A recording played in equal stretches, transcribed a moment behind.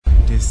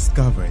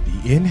discover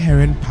the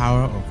inherent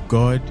power of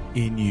God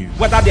in you.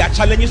 Whether there are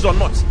challenges or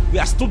not, we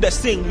are still the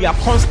same. We are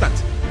constant.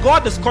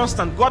 God is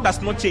constant. God does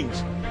not change.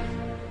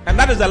 And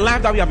that is the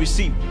life that we have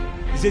received.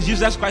 He says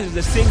Jesus Christ is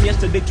the same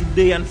yesterday,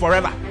 today, and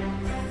forever.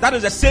 That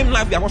is the same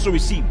life we have also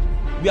received.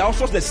 We are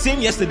also the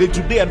same yesterday,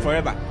 today, and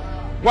forever.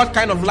 What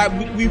kind of life?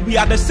 We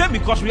are the same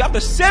because we have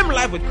the same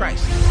life with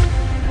Christ.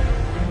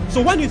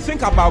 So when you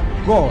think about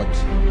God,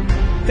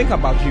 think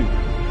about you.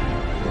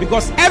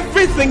 Because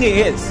everything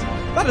He is,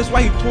 that is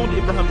why He told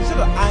Abraham, He said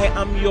that I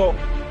am your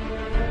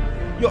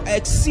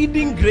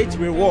exceeding great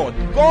reward.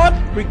 God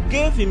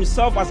gave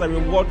Himself as a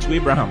reward to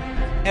Abraham.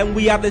 And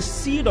we are the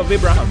seed of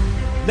Abraham.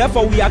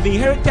 Therefore, we have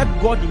inherited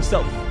God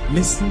Himself.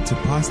 Listen to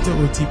Pastor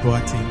O.T.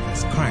 Boateng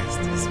as Christ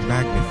is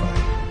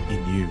magnified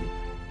in you.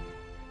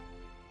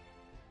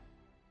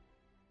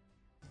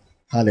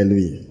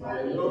 Hallelujah.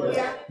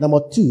 Hallelujah. Number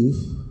 2,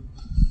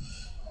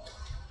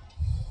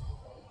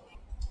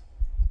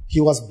 he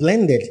was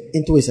blended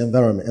into his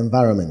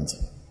environment.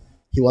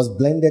 He was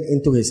blended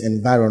into his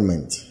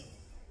environment.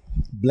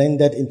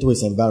 Blended into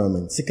his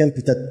environment. 2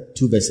 Peter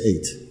 2 verse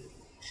 8.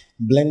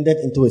 Blended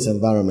into his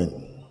environment.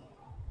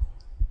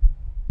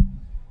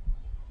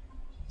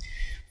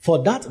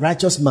 For that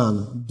righteous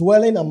man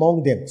dwelling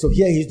among them. So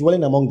here he's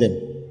dwelling among them.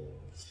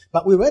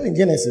 But we read in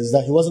Genesis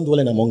that he wasn't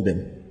dwelling among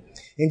them.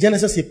 In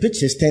Genesis, he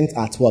pitched his tent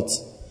at what?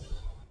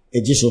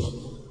 A Jisho.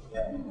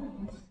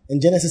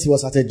 In Genesis, he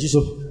was at a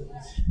Jisho.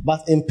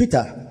 But in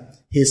Peter,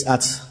 he's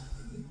at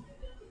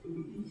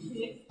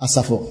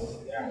Asapho.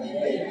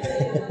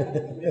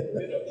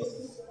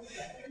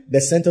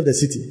 The center of the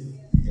city.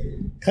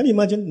 Can you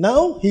imagine?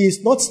 Now, he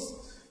is not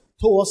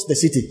towards the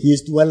city. He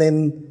is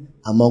dwelling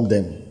among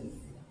them.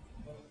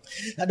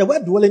 Now, the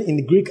word dwelling in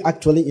the Greek,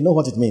 actually, you know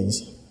what it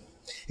means?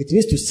 It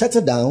means to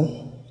settle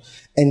down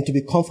and to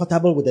be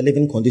comfortable with the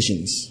living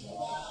conditions.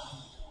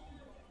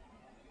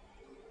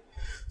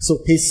 So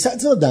he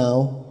settled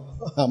down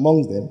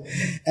among them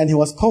and he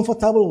was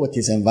comfortable with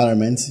his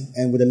environment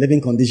and with the living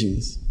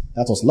conditions.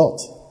 That was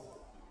Lot.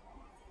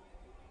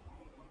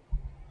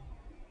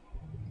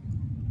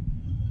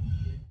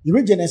 You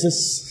read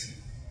Genesis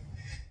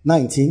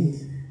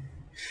 19.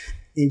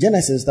 In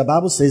Genesis, the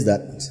Bible says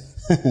that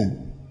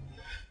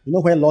you know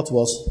where Lot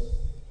was?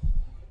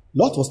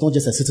 Lot was not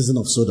just a citizen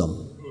of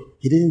Sodom.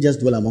 He didn't just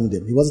dwell among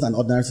them. He wasn't an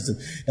ordinary citizen.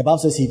 The Bible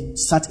says he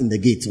sat in the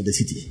gate of the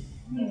city.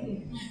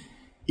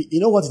 You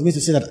know what it means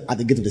to say that at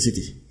the gate of the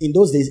city? In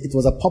those days, it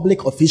was a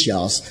public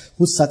officials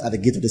who sat at the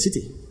gate of the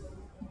city.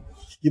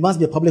 You must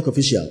be a public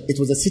official. It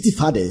was the city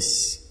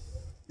fathers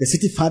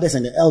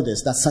and the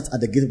elders that sat at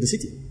the gate of the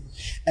city.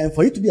 And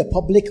for you to be a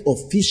public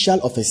official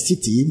of a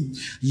city,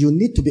 you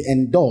need to be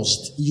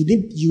endorsed. You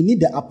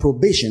need the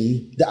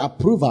approbation, the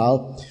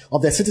approval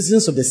of the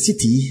citizens of the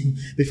city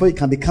before you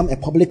can become a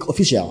public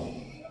official.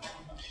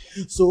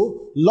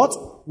 So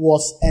Lot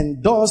was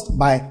endorsed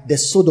by the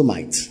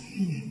Sodomite.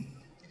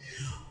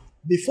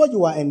 Before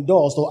you are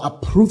endorsed or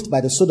approved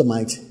by the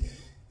Sodomite,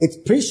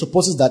 it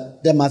presupposes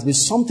that there must be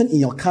something in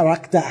your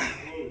character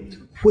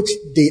which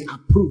they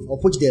approve or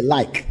which they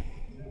like.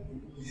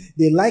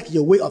 They like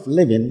your way of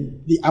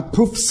living. They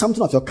approve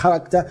something of your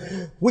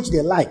character which they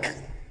like.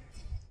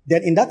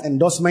 Then in that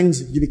endorsement,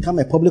 you become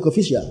a public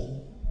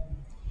official.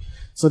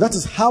 So that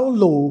is how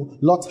low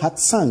Lot had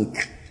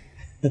sunk.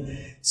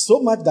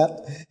 So much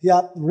that he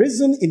had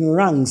risen in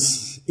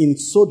ranks in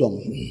Sodom.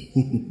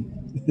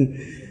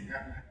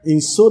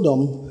 In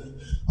Sodom,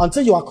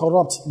 until you are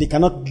corrupt, they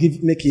cannot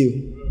make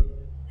you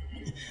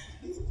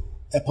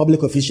a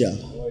public official.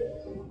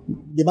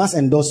 They must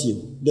endorse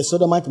you. The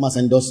Sodomite must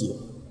endorse you.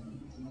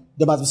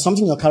 There must be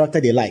something in your character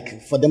they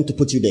like for them to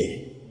put you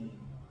there.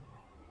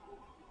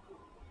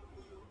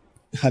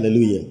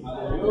 Hallelujah.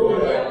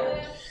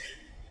 Hallelujah.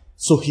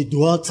 So he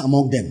dwelt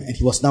among them and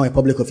he was now a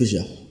public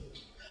official.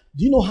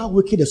 Do you know how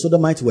wicked the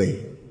Sodomites were?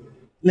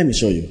 Let me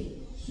show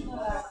you.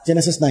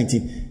 Genesis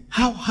 19.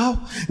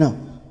 How?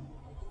 Now,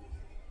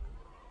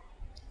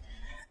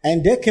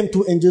 and there came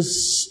two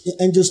angels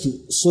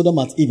to Sodom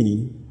at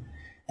evening,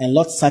 and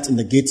Lot sat in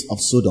the gates of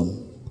Sodom.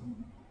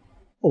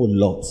 Oh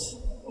Lord,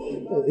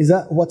 is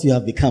that what you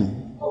have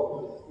become?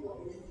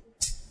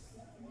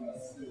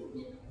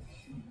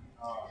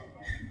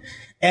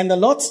 And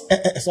Lot,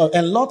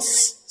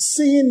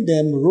 seeing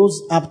them,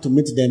 rose up to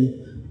meet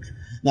them.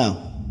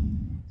 Now,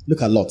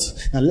 look at Lot.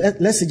 Now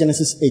let's see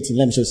Genesis 18.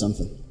 Let me show you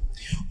something.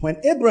 When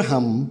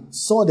Abraham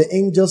saw the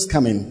angels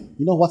coming,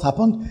 you know what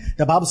happened?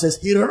 The Bible says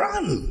he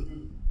ran.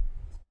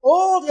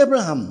 Old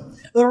Abraham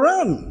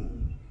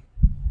ran.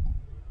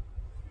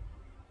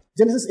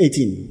 Genesis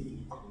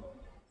 18,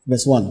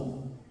 verse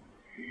 1.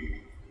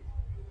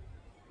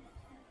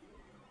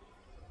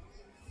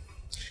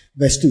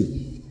 Verse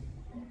 2.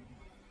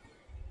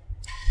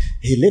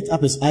 He lifted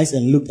up his eyes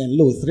and looked, and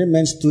lo, 3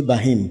 men stood by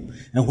him.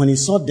 And when he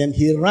saw them,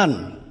 he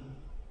ran.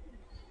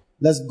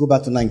 Let's go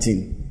back to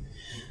 19.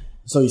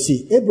 So you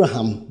see,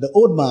 Abraham, the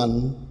old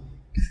man,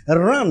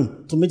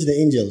 ran to meet the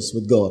angels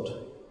with God.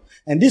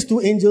 And these two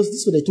angels,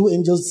 these were the two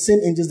angels, same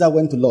angels that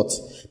went to Lot.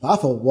 But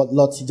after what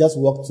Lot, he just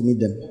walked to meet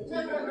them.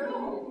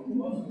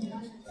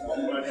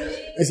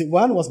 You see,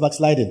 one was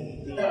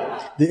backsliding.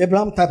 The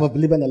Abraham type of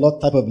believer and the Lot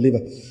type of believer.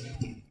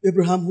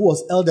 Abraham, who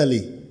was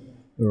elderly,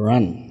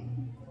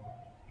 ran.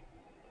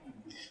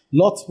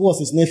 Lot, who was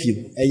his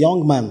nephew, a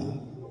young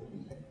man,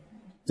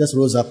 just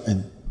rose up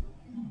and...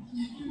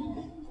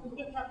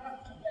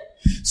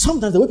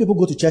 Sometimes the way people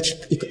go to church...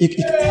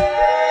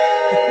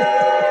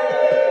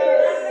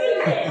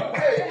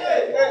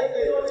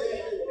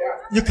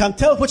 You can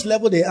tell which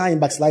level they are in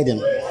backsliding.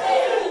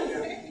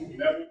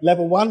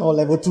 Level 1 or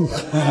level 2.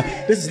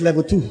 This is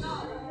level 2.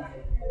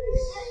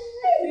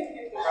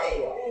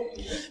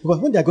 Because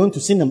when they are going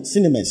to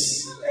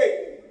cinemas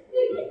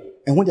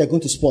and when they are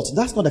going to sports,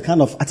 that's not the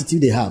kind of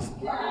attitude they have.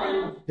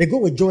 They go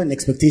with joy and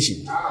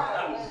expectation.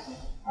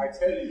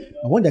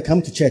 And when they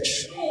come to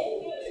church,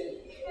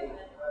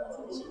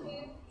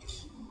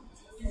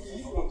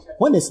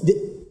 when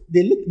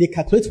they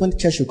calculate when the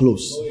church will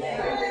close.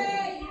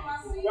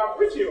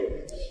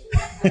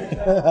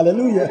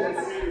 Hallelujah.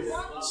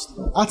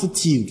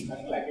 Attitude.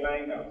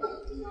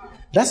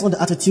 That's not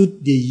the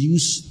attitude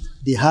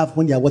they have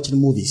when they are watching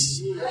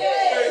movies.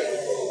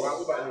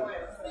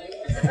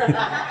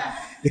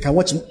 They can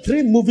watch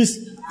 3 movies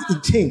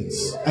in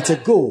chains at a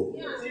go,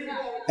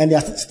 and they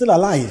are still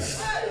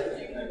alive.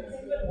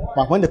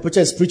 But when the preacher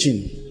is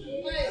preaching,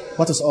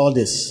 what is all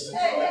this?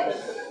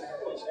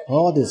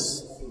 All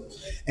this.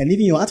 And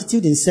even your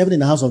attitude in serving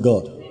in the house of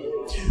God.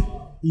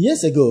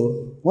 Years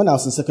ago, when I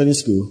was in secondary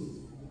school,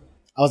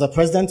 I was the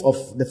president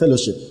of the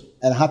fellowship,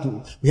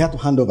 and we had to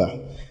hand over.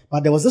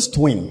 But there was this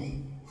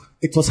twin.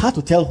 It was hard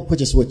to tell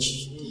which is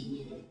which.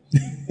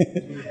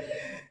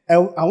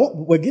 And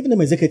we're giving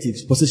them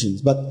executive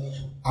positions, but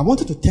I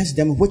wanted to test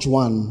them which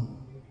one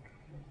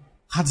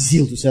had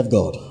zeal to serve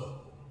God.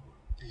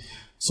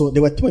 So they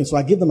were twins, so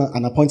I gave them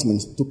an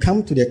appointment to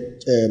come to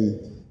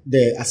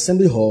the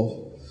assembly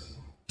hall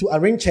to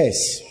arrange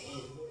chairs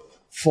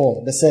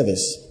for the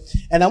service.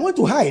 And I went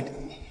to hide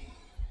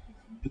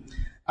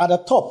at the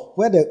top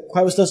where the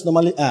choristers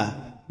normally are,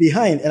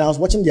 behind, and I was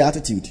watching their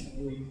attitude.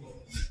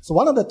 So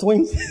one of the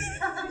twins,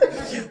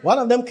 one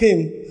of them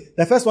came,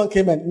 the first one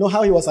came, and you know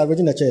how he was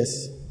arranging the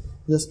chairs?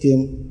 He just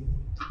came,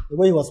 the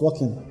way he was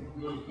walking.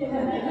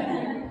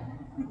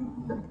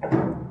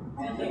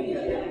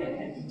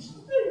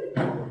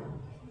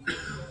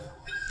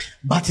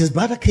 But his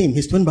brother came,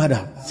 his twin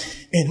brother.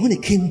 And when he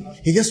came,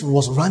 he just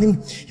was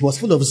running. He was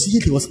full of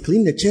zeal. He was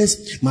cleaning the chairs.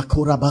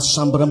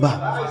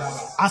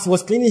 As he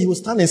was cleaning, he was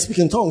standing and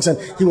speaking in tongues. And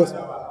he was...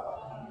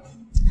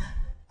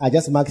 I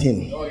just marked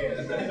him.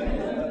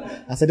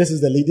 I said, this is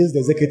the leader, this is the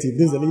executive,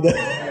 this is the leader.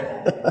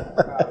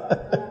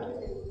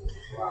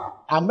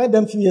 I met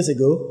them a few years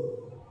ago.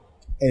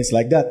 And it's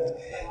like that.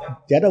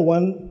 The other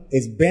one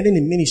is burning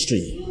in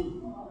ministry.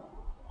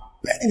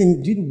 Burning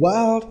in doing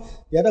wild.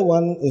 The other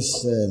one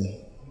is...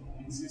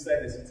 He's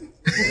inside the city.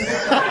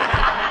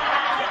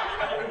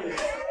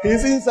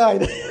 He's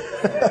inside.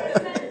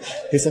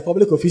 He's a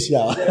public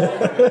official.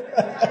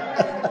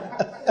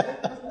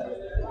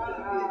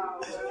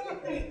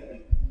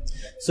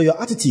 So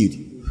your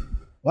attitude.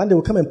 One day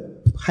we'll come and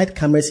hide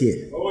cameras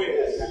here. Oh,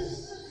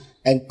 yes.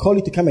 And call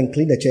you to come and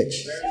clean the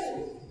church.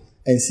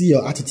 And see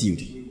your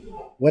attitude.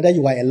 Whether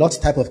you are a Lot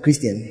type of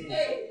Christian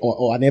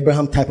or an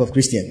Abraham type of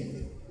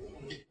Christian.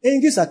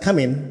 Angels are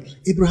coming.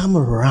 Abraham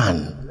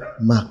ran.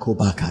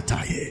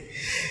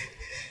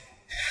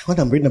 When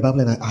I'm reading the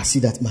Bible and I see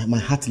that, my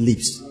heart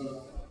leaps.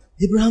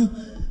 Abraham,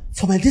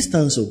 from a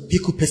distance, he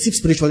could perceive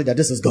spiritually that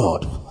this is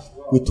God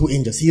with 2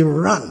 angels. He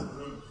ran.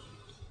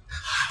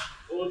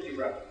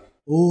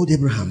 Old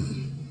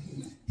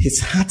Abraham. His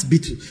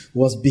heartbeat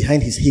was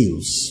behind his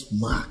heels.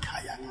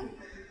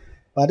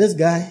 But this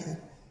guy,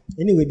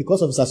 anyway,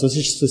 because of his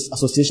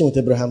association with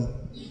Abraham,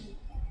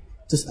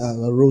 just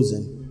arose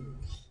him.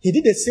 He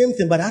did the same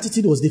thing, but the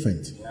attitude was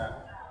different.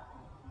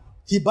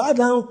 He bowed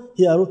down,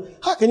 he arose.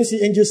 How can you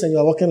see angels and you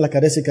are walking like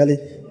lackadaisically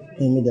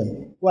in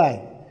them? Why?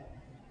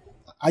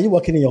 Are you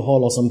working in your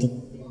hall or something?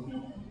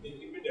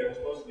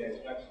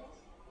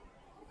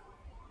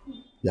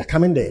 You are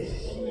coming there.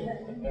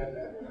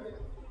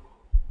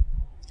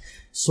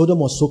 Sodom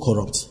was so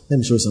corrupt. Let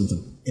me show you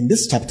something. In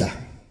this chapter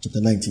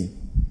 19,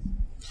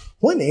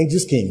 when the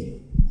angels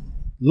came,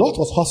 Lot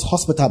was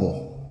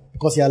hospitable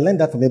because he had learned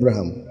that from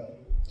Abraham.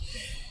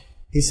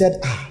 He said,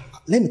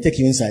 let me take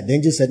you inside. The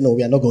angel said, no,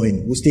 we are not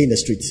going. We'll stay in the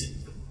street.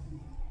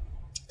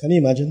 Can you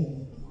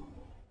imagine?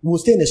 We'll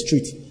stay in the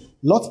street.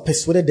 Lot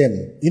persuaded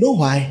them. You know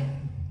why?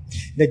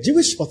 The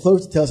Jewish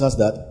authority tells us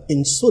that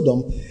in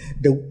Sodom,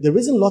 the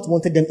reason Lot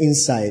wanted them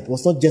inside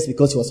was not just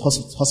because he was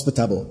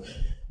hospitable.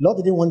 Lot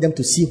didn't want them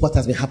to see what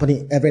has been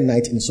happening every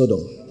night in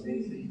Sodom.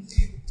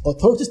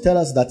 Authorities tell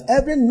us that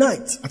every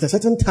night at a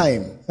certain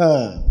time,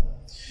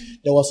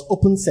 there was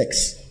open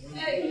sex.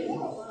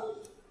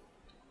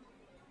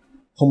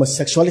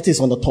 Homosexuality is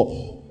on the top.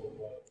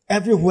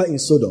 Everywhere in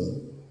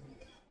Sodom.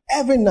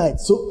 Every night.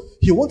 So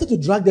he wanted to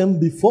drag them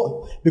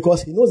before,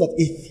 because he knows that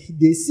if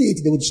they see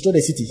it, they will destroy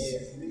the city.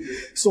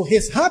 So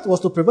his heart was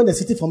to prevent the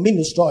city from being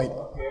destroyed.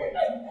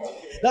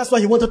 That's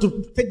why he wanted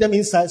to take them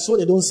inside so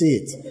they don't see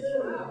it.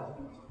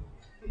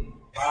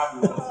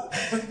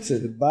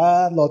 Said,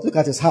 bad Lord, look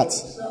at his heart.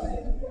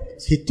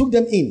 He took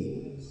them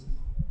in.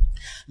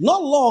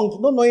 Not long,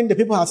 not knowing the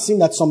people had seen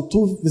that some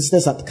 2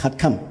 visitors had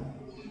come.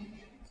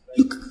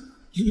 Look.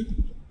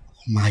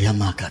 Maya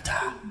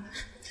Makata.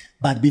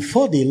 But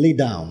before they lay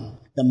down,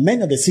 the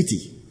men of the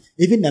city,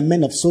 even the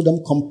men of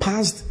Sodom,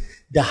 compassed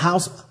the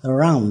house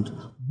around,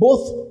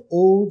 both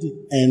old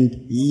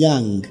and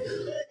young.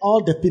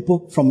 All the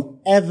people from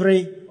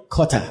every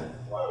quarter.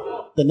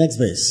 The next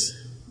verse.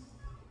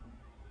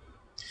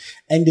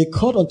 And they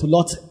called unto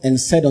Lot and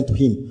said unto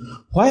him,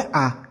 why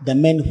are the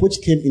men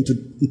which came into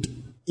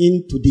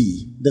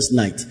thee this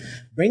night?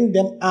 Bring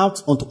them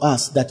out unto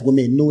us that we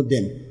may know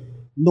them.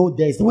 Know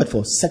there is the word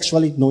for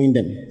sexually knowing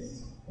them.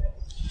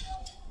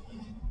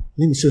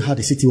 Let me show you how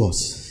the city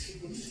was.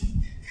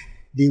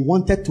 They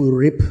wanted to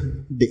rape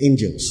the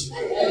angels.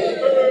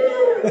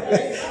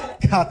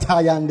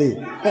 Katayande.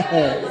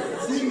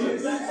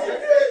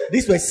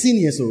 These were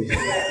seniors.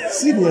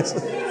 Seniors.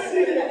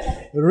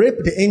 Rape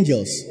the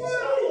angels.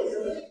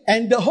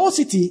 And the whole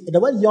city, the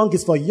word young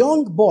is for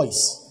young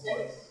boys.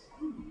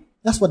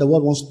 That's what the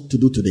world wants to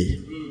do today.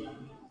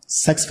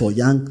 Sex for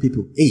young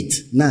people. 8,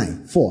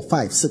 9, 4,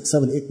 5, 6,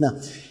 7, 8,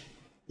 9.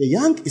 The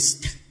young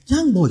is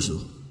young boys,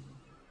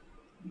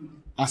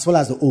 as well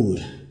as the old.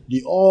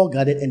 They all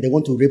gathered and they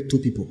want to rape 2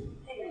 people.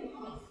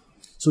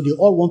 So they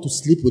all want to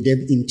sleep with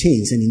them in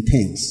chains and in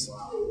tents.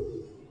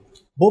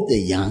 Both the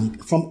young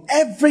from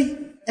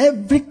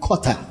every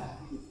quarter.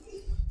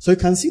 So you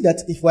can see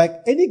that if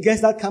like any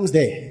guest that comes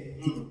there,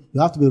 you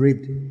have to be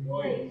raped.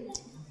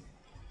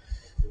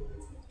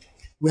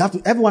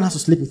 Everyone has to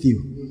sleep with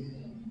you.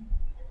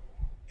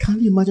 Can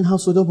you imagine how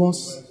Sodom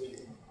was?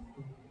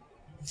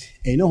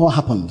 And you know what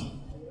happened?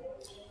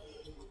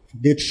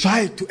 They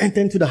tried to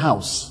enter into the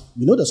house.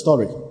 You know the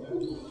story.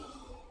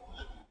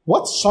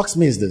 What shocks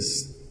me is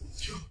this.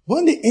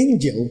 When the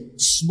angel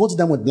smote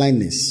them with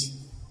blindness,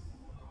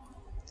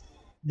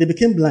 they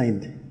became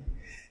blind.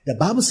 The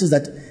Bible says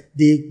that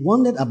they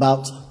wandered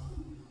about.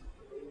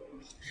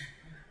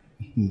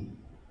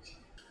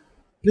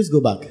 Please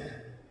go back.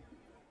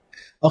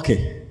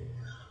 Okay.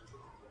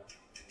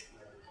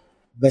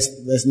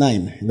 Verse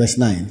 9. Verse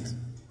 9.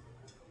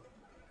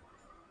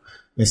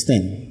 Verse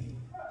 10.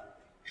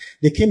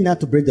 They came now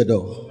to break the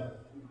door.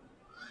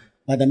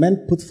 But the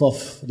men put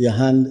forth their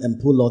hand and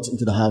pulled Lot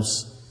into the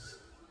house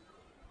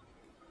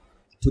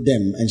to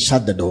them and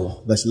shut the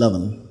door. Verse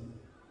 11.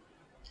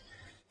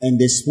 And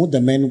they smote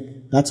the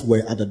men that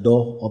were at the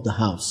door of the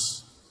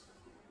house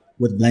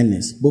with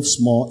blindness, both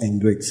small and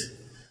great,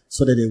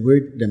 so that they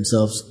wearied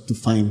themselves to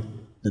find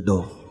the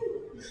door.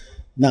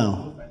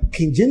 Now,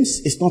 King James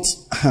is not,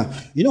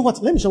 you know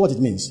what? Let me show what it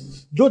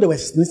means. Though they were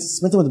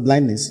smitten with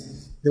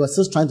blindness, they were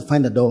still trying to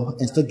find the door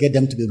and still get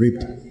them to be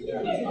raped.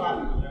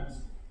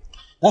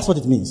 That's what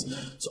it means.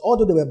 So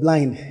although they were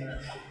blind,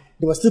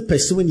 they were still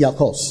pursuing their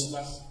cause.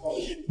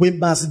 We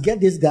must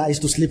get these guys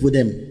to sleep with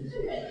them,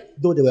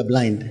 though they were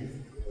blind.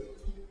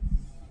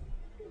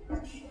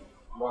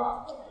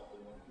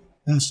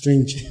 That's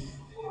strange.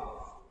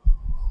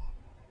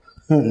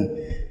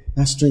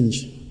 That's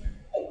strange.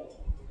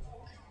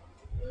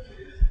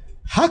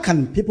 How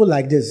can people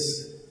like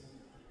this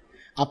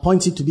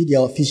appoint you to be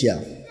their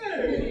official?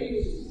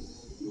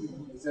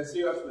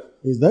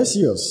 It's very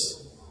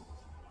serious.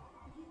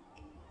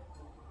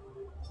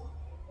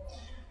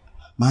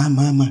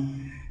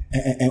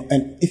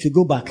 And if you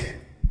go back,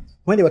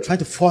 when they were trying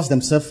to force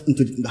themselves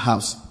into the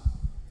house,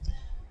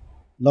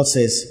 Lord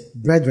says,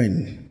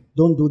 brethren,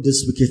 don't do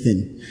this wicked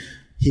thing.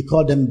 He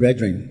called them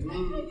brethren.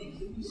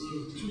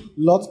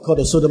 Lord called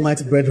the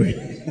Sodomites brethren.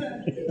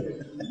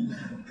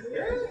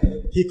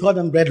 He called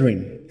them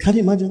brethren. Can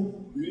you imagine?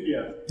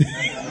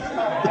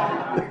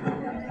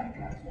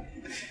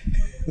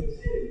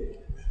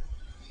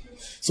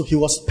 So he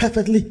was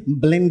perfectly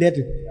blended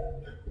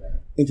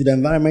into the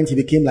environment. He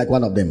became like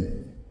one of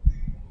them.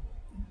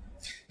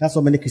 That's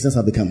what many Christians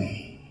have become.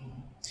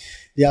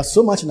 They are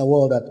so much in the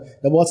world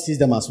that the world sees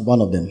them as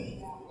one of them.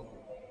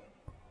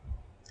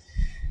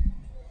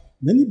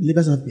 Many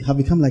believers have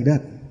become like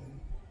that.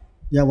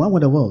 They are one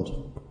with the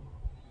world.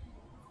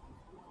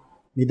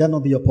 May that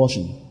not be your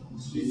portion.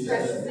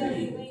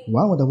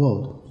 One with the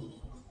world.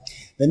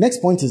 The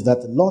next point is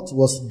that Lot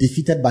was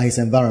defeated by his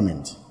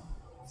environment.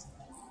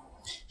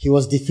 He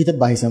was defeated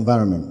by his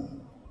environment.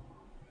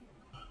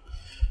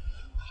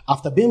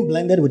 After being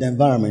blended with the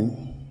environment,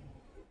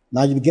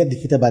 now you get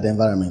defeated by the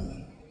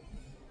environment.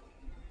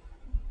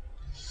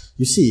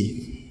 You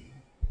see,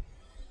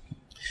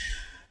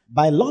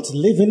 by Lot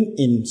living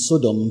in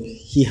Sodom,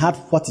 he had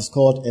what is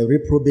called a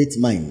reprobate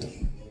mind.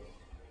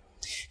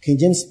 King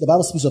James, the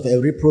Bible speaks of a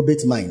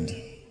reprobate mind.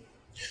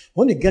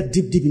 When you get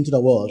deep into the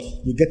world,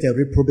 you get a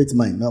reprobate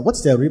mind. Now,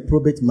 what's a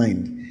reprobate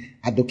mind?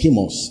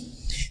 Adokimos.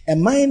 A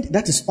mind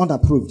that is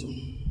unapproved.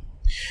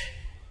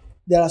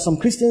 There are some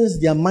Christians,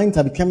 their minds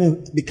are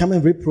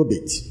becoming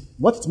reprobate.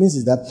 What it means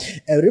is that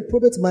a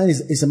reprobate mind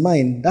is a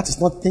mind that is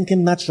not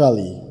thinking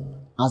naturally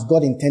as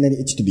God intended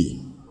it to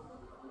be.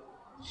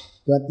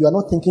 You are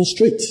not thinking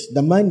straight.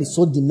 The mind is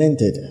so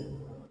demented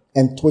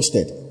and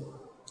twisted.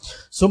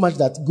 So much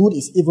that good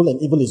is evil and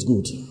evil is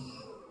good.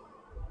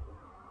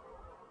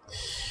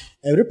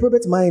 A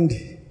reprobate mind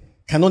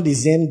cannot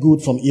discern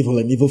good from evil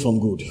and evil from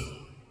good.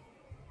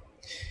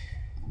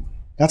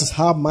 That is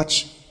how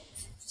much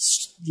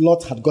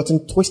Lot had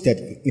gotten twisted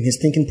in his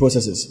thinking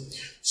processes.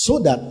 So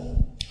that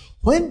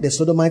when the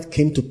Sodomites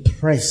came to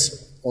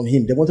press on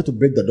him, they wanted to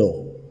break the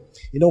door.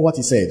 You know what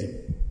he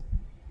said?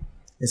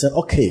 He said,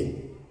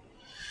 okay,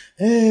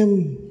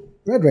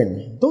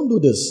 brethren, don't do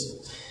this.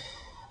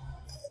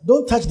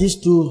 Don't touch these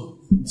two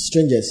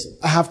strangers.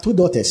 I have 2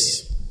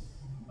 daughters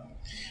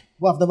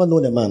who have never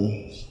known a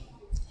man.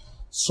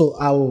 So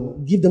I'll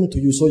give them to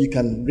you so you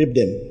can rape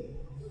them.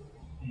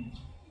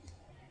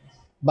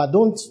 But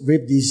don't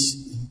rape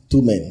these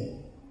 2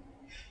 men.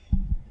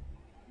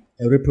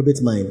 A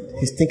reprobate mind.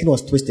 His thinking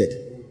was twisted.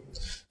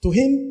 To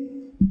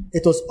him,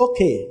 it was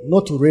okay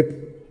not to rape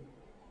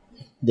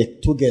the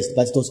 2 guests,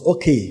 but it was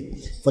okay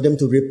for them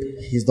to rape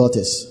his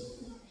daughters.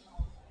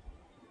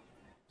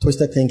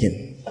 Twisted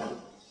thinking.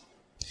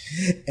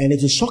 And it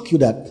will shock you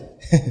that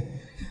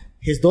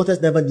his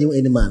daughters never knew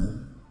any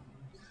man.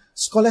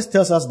 Scholars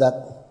tell us that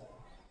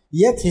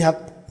yet he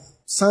had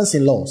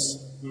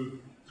sons-in-laws.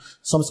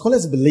 Some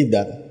scholars believe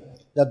that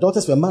their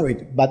daughters were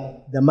married,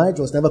 but the marriage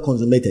was never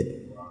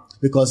consummated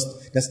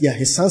because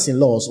his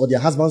sons-in-laws or their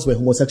husbands were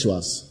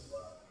homosexuals.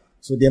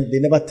 So they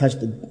never touched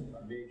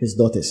his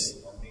daughters.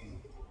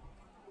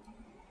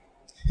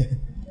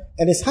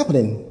 And it's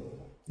happening.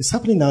 It's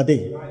happening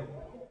nowadays.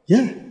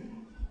 Yeah.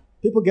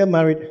 People get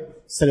married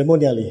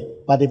ceremonially,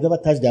 but they've never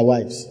touched their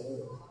wives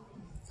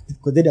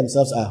because they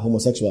themselves are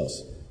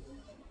homosexuals.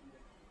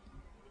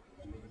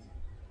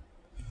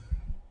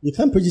 You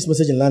can't preach this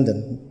message in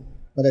London.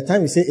 By the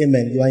time you say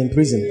amen, you are in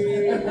prison.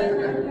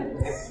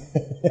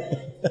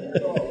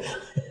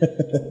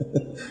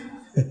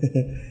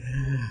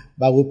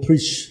 But we'll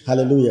preach.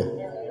 Hallelujah.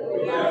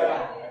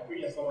 I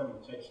preached to someone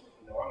in church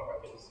in one of our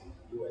churches in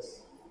the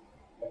US.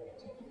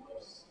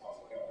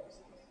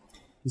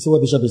 You see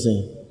what Bishop is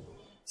saying?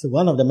 So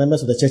one of the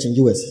members of the church in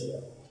US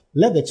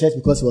left the church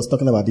because he was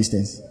talking about these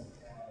things.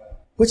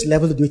 Which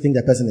level do you think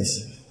the person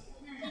is?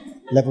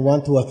 Level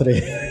 1, 2, or 3?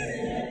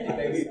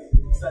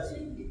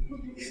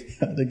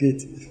 At the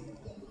gate.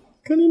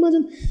 Can you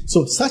imagine?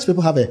 So such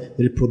people have a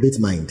reprobate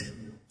mind.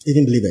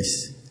 Even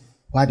believers.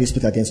 Why do you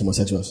speak against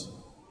homosexuals?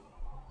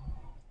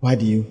 Why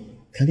do you?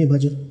 Can you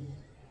imagine?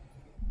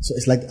 So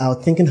it's like our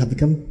thinking has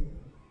become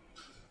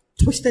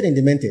twisted and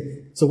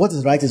demented. So what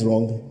is right is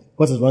wrong.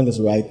 What is wrong is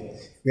right.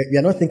 We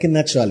are not thinking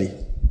naturally.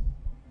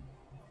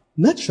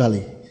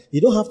 Naturally.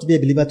 You don't have to be a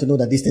believer to know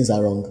that these things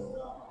are wrong.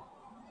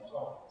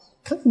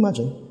 Can you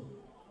imagine?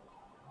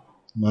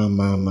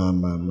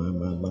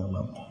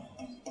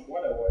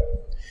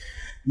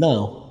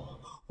 Now,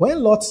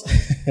 when Lot,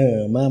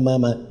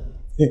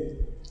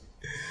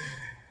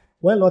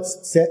 when Lot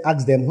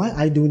asked them, why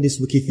are you doing this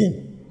wicked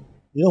thing?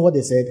 You know what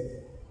they said?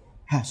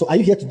 So are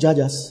you here to judge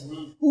us?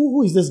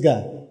 Who is this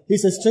guy?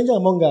 He's a stranger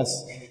among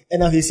us,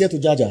 and now he's here to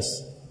judge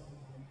us.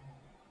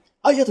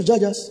 Are you here to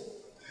judge us?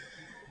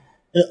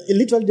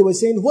 Literally, they were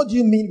saying, what do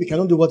you mean we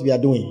cannot do what we are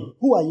doing?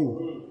 Who are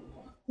you?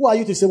 Who are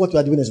you to say what we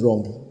are doing is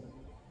wrong?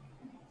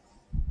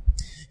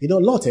 You know,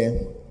 Lot,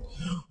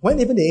 when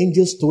even the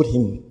angels told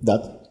him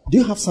that, do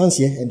you have sons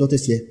here and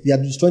daughters here? We are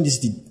destroying this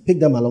city. Take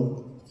them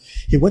along.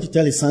 He went to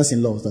tell his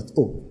sons-in-law that,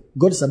 oh,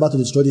 God is about to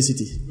destroy this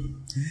city.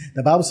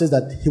 The Bible says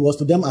that he was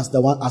to them as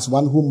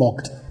one who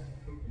mocked.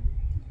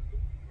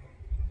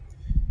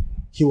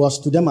 He was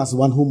to them as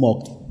one who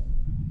mocked.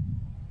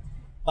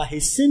 But he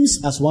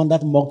seems as one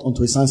that mocked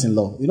unto his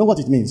sons-in-law. You know what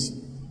it means?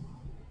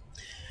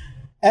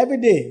 Every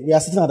day we are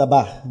sitting at the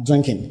bar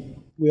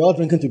drinking. We're all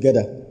drinking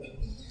together.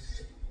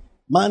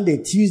 Monday,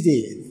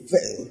 Tuesday,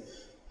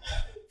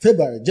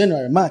 February,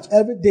 January, March,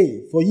 every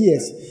day for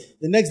years.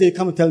 The next day you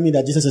come and tell me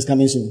that Jesus is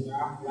coming soon.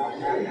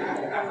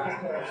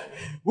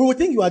 We would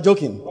think you are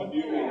joking.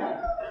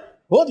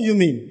 What do you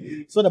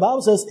mean? So the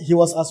Bible says he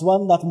was as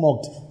one that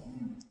mocked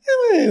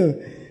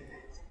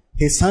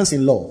his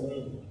sons-in-law.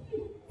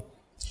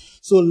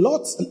 So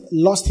Lot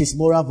lost his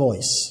moral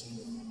voice.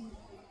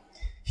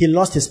 He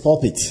lost his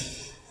pulpit.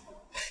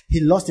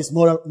 He lost his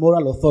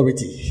moral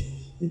authority.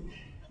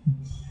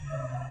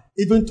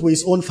 Even to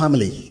his own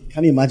family.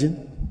 Can you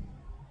imagine?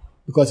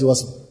 Because he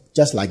was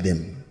just like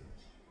them.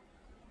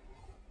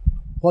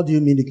 What do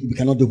you mean we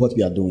cannot do what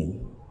we are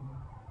doing?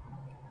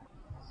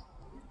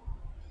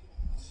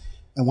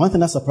 And one thing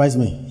that surprised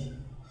me,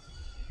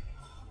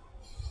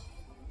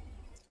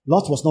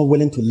 Lot was not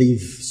willing to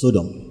leave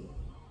Sodom.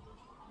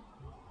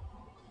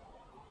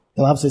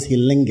 The Bible says he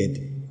lingered.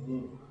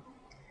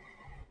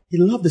 He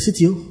loved the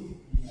city.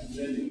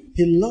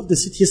 He loved the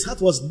city. His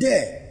heart was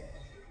there.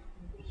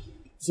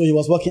 So he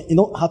was working,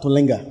 how to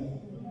linger.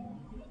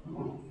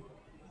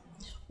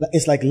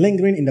 It's like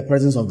lingering in the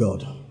presence of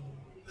God.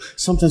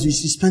 Sometimes you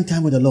spend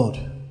time with the Lord.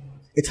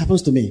 It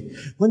happens to me.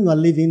 When you are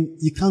leaving,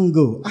 you can't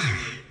go.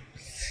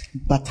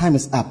 But time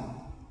is up.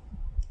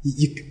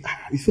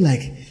 You feel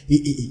like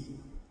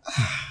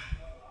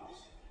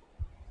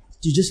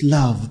you just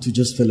love to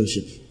just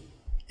fellowship.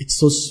 It's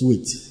so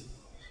sweet.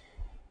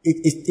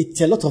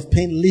 It's a lot of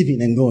pain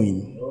living and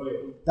going.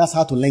 That's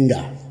how to linger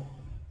in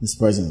His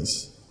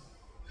presence.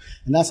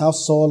 And that's how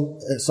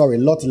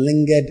Lot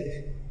lingered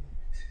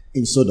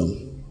in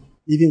Sodom,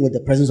 even with the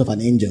presence of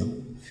an angel.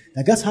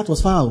 Now God's heart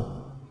was foul.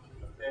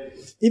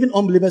 Even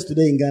unbelievers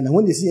today in Ghana,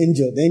 when they see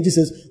angel, the angel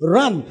says,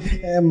 run.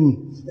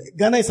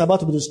 Ghana is about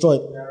to be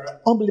destroyed.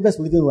 Unbelievers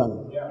will even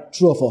run.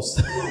 True or false?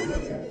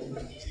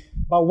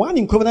 But one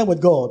in covenant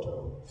with God,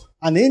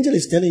 an angel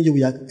is telling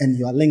you and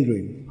you are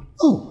lingering.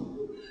 Oh.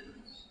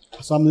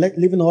 So I'm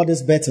leaving all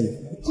this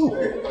burden.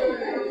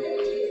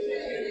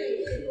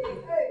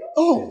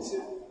 Oh.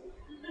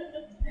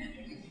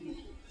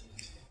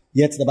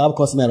 Yet the Bible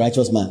calls me a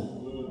righteous man.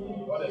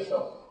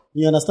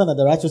 You understand that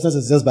the righteousness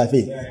is just by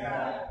faith?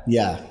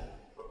 Yeah.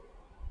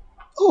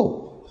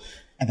 Oh.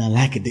 And I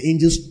like it. The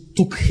angels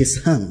took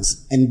his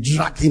hands and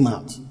dragged him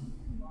out.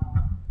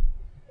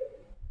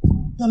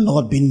 The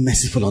Lord being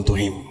merciful unto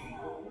him.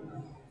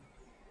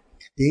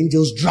 The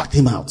angels dragged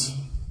him out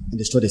and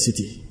destroyed the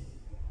city.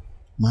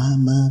 My.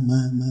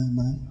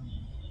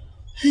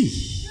 Hey.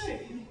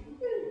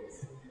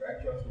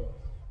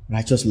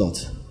 Righteous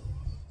Lot.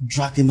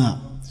 Dragged him out.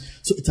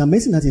 So it's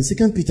amazing that in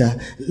 2 Peter,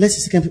 let's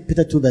see 2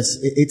 Peter 2 verse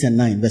 8 and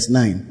 9, verse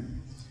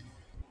 9.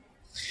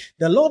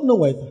 The Lord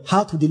knoweth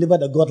how to deliver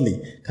the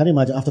godly. Can you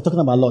imagine? After talking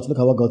about Lot, look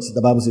at what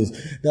the Bible says.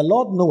 The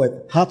Lord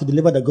knoweth how to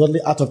deliver the godly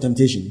out of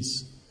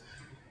temptations,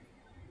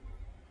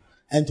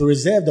 and to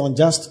reserve the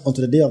unjust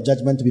unto the day of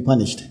judgment to be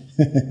punished.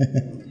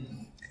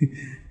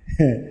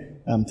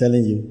 I'm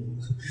telling you.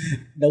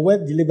 The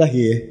word deliver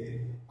here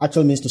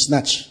actually means to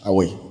snatch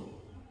away.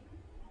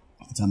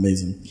 It's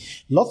amazing.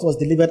 Lot was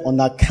delivered on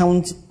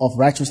account of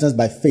righteousness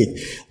by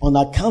faith, on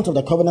account of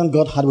the covenant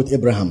God had with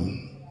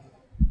Abraham.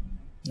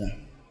 Yeah.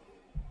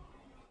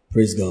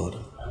 Praise God.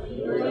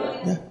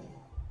 Yeah.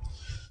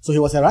 So he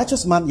was a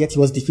righteous man, yet he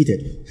was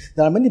defeated.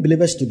 There are many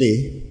believers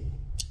today,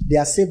 they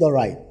are saved all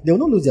right. They will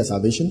not lose their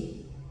salvation.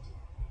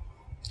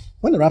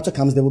 When the rapture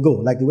comes, they will go,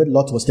 like the way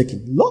Lot was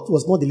taken. Lot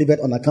was not delivered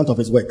on account of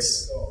his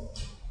works.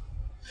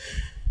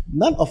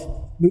 None of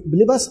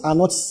believers are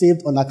not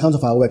saved on account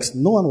of our works.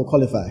 No one will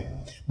qualify.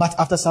 But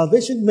after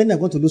salvation, many are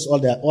going to lose all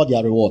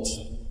their rewards.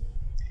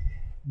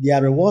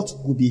 Their reward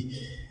will be,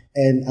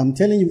 and I'm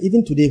telling you,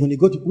 even today, when we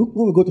go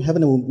to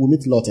heaven and we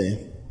meet Lot,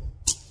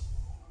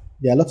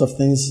 there are a lot of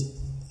things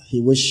he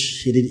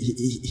wished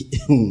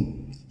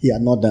he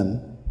had not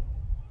done.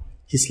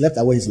 He slept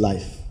away his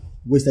life,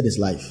 wasted his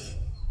life.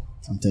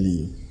 I'm telling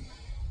you.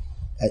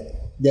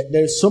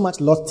 There is so much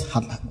Lot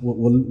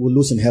will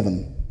lose in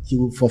heaven. He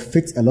will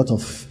forfeit a lot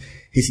of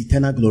his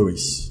eternal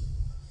glories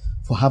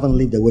for having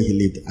lived the way he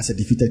lived as a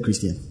defeated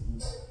Christian.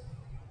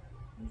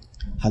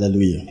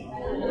 Hallelujah.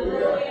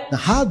 Now,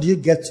 how do you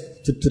get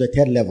to the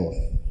third level?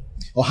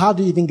 Or how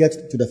do you even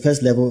get to the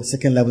first level,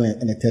 second level,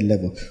 and the third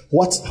level?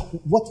 What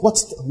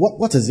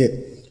is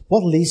it?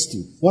 What leads to?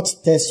 What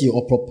stirs you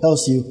or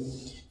propels you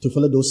to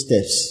follow those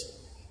steps?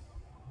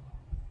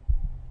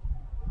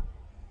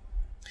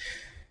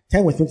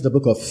 Turn with me to the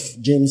book of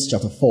James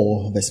chapter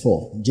 4, verse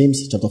 4.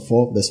 James chapter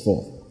 4, verse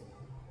 4.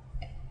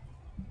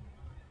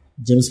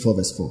 James 4,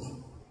 verse 4.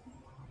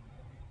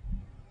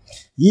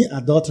 Ye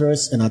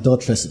adulterers and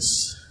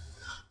adulteresses,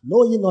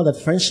 know ye not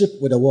that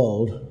friendship with the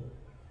world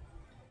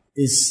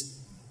is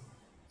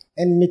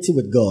enmity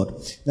with God?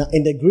 Now,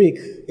 in the Greek,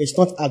 it's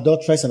not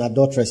adulterers and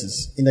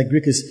adulteresses. In the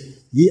Greek, it's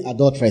ye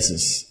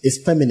adulteresses. It's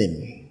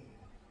feminine.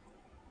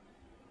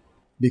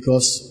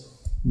 Because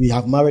we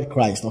have married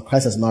Christ, or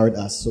Christ has married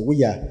us. So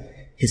we are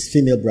his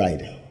female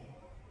bride.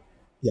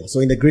 Yeah, so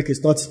in the Greek,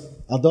 it's not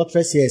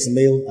adulteress here is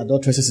male,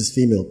 adulteresses is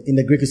female. In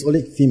the Greek, it's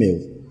only female.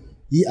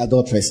 Ye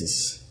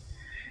adulteresses.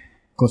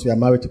 Because we are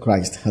married to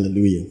Christ.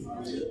 Hallelujah.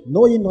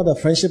 Know ye not that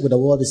friendship with the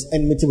world is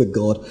enmity with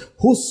God?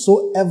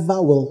 Whosoever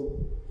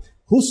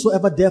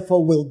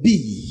therefore will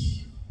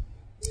be.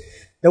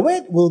 The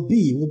word will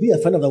be a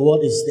friend of the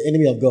world is the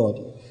enemy of God.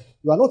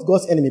 You are not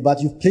God's enemy,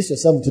 but you've placed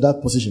yourself into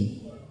that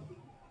position.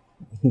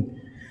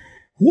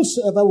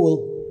 Whosoever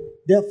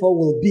therefore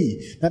will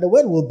be. Now the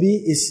word will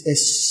be is a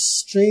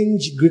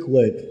strange Greek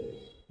word,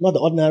 not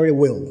the ordinary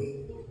will.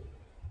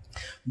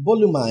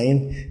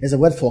 Bolumine is a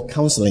word for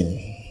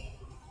counseling.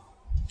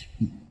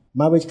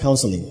 Marriage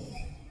counseling.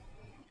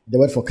 The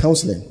word for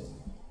counseling.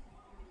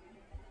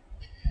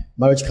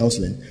 Marriage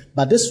counseling.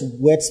 But this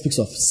word speaks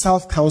of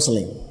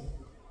self-counseling.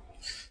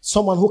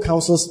 Someone who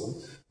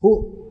counsels,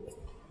 who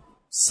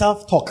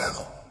self-talk,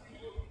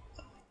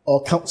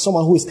 or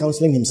someone who is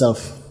counseling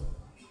himself.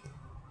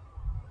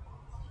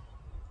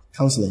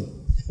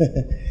 Counseling.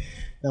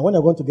 Now, when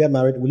you're going to get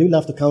married, will you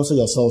have to counsel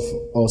yourself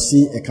or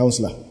see a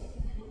counselor?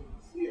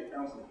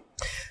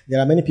 There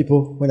are many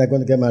people, when they're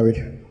going to get married,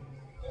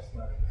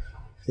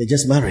 they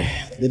just marry.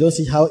 They don't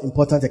see how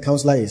important a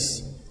counselor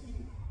is.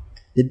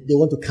 They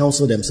want to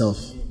counsel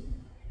themselves.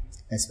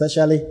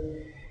 Especially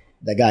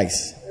the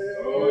guys.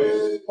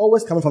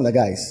 Always coming from the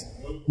guys.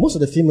 Most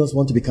of the females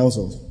want to be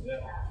counseled.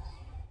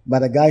 But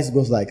the guys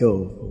goes like,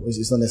 oh,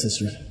 it's not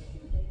necessary.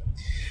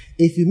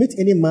 If you meet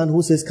any man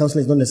who says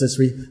counseling is not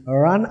necessary,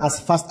 run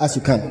as fast as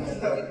you can.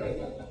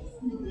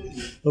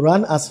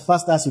 Run as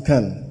fast as you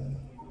can.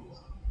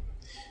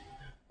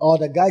 Or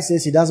the guy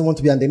says he doesn't want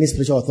to be under any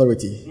spiritual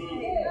authority.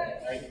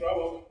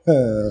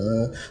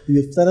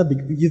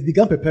 You've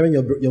begun preparing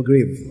your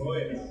grave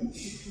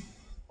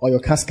or your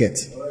casket.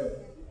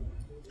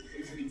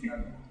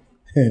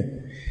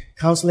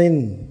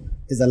 Counseling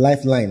is a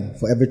lifeline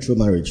for every true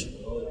marriage.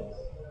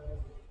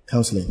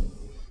 Counseling.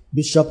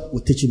 Bishop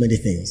will teach you many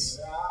things.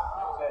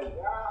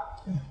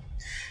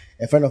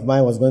 A friend of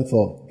mine was going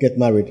for get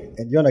married,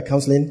 and during the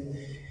counseling,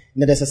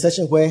 there's a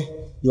session where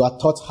you are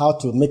taught how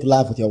to make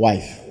love with your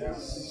wife.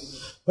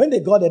 When they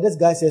got there, this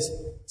guy says,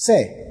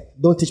 "Say,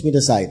 don't teach me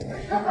the side.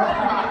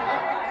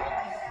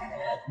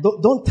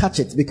 Don't touch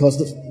it because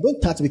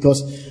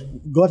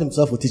God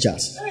Himself will teach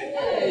us."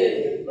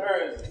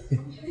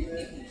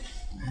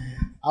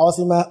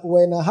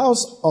 We're in a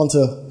house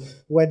until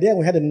we're there.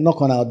 We had a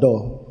knock on our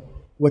door.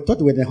 We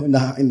thought we were in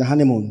the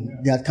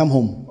honeymoon. They had come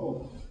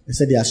home. They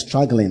said they are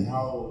struggling.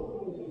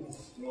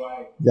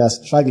 They are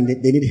struggling.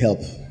 They need help.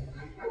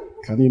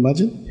 Can you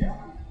imagine?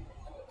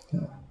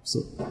 Yeah.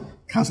 So,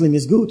 counseling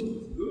is good.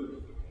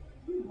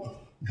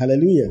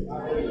 Hallelujah.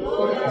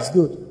 It's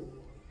good.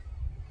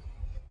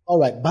 All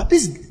right, but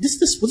this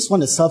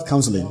one is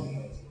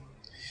self-counseling.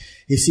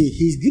 You see,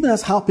 He's given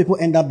us how people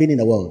end up being in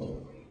the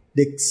world.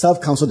 They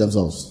self-counsel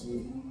themselves.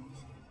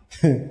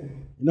 You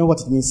know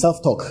what it means?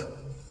 Self-talk.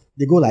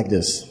 They go like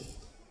this.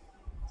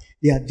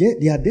 They are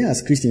there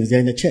as Christians. They are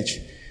in the church.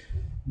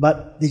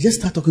 But they just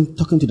start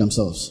talking to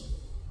themselves.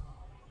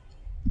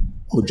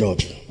 "Oh,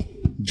 George,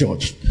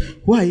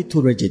 why are you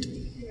too rigid?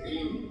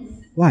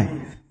 Why?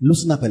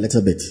 Loosen up a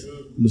little bit.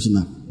 Loosen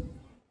up.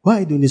 Why are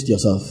you doing this to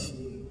yourself?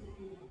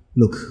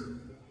 Look.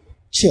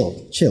 Chill.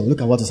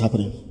 Look at what is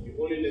happening.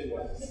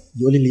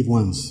 You only live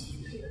once.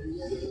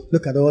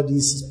 Look at all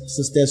these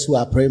sisters who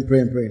are praying.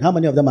 How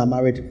many of them are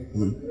married?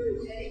 You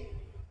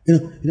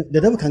know,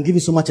 the devil can give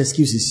you so much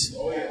excuses.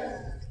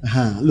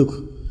 Look.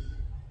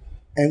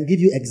 And give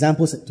you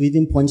examples to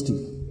even point to.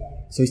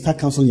 So you start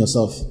counseling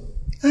yourself.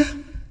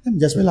 Let me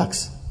just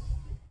relax.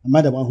 Am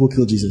I the one who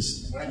killed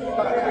Jesus? Why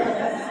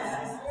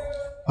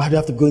do you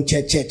have to go in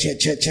church?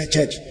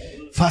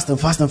 Fast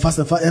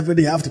every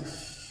day.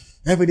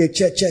 Every day,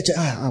 church.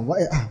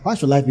 Why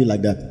should life be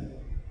like that?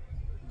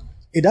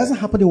 It doesn't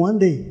happen in one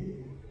day.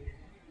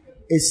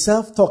 It's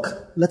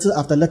self-talk, letter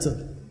after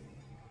letter.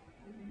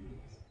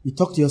 You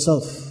talk to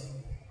yourself.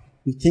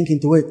 You think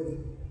into it.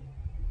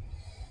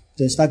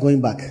 Then start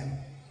going back.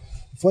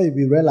 Before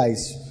you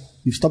realize,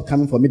 you've stopped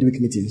coming for midweek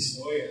meetings.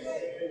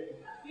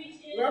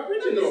 You are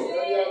preaching though.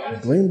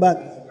 Going back.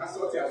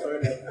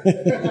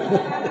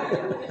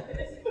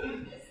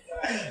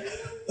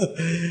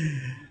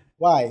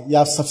 Why? You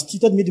have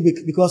substituted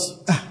midweek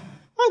because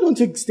why don't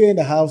you stay in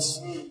the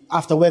house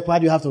after work? Why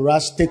do you have to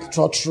rush, take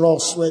trot,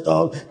 sweat,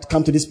 all to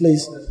come to this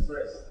place?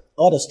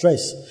 All the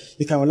stress.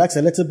 You can relax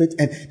a little bit,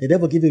 and the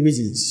devil give you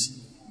reasons.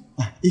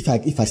 If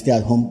I stay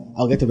at home,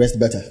 I'll get to rest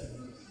better.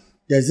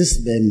 There's this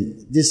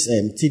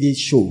TV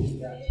show,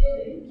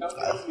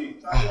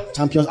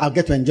 Champions. I'll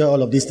get to enjoy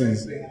all of these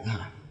things.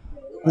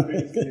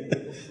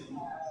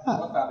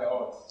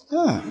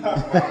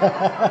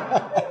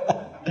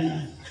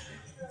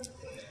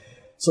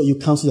 So you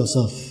counsel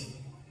yourself.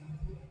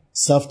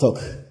 Self-talk,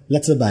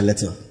 letter by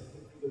letter.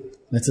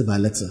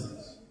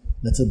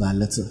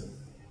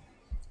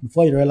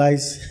 Before you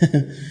realize,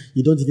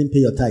 you don't even pay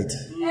your tithe.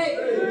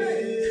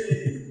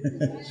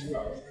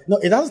 No,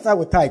 it doesn't start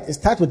with tithe. It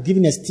starts with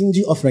giving a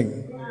stingy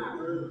offering.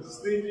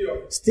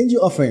 Stingy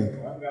offering.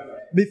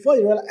 Before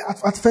you realize,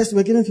 at first you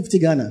were given 50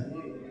 Ghana.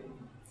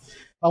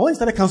 But when you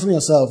started counseling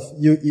yourself,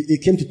 you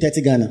came to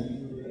 30 Ghana.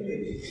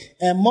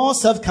 And more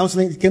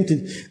self-counseling, it came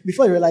to,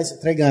 before you realize,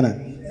 3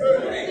 Ghana.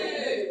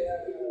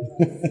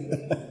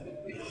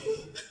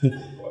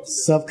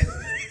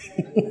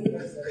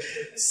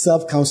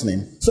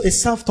 Self-counseling. So it's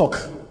self-talk.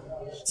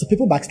 So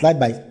people backslide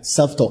by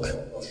self-talk.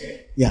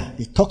 Yeah,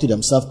 they talk to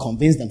themselves,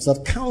 convince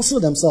themselves, counsel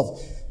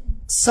themselves,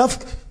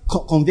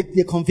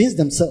 they convince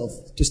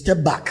themselves to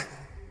step back.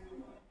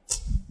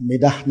 May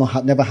that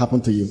never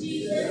happen to you.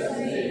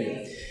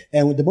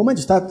 And with the moment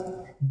you start,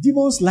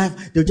 demons'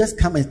 life, they'll just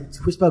come and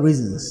whisper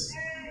reasons.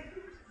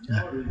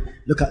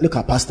 Look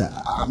at Pastor.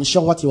 I'm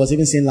sure what he was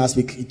even saying last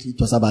week, it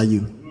was about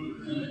you.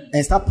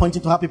 And start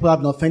pointing to how people have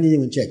been offending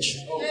you in church.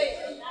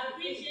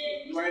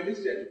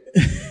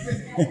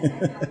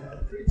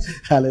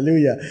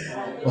 Hallelujah.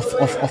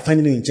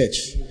 Offending you in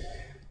church.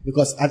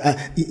 Because,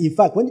 in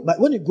fact,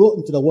 when you go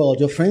into the world,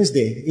 your friends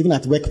there, even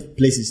at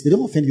workplaces, they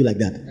don't offend you like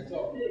that.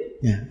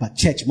 Yeah, but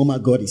church, Mama,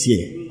 God is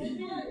here.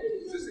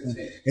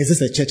 Is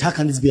this a church? How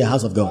can this be a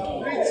house of God?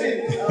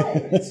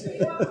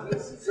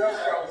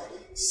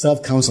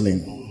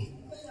 Self-counseling.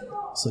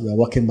 So you are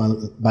walking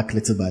back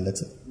little by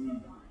little.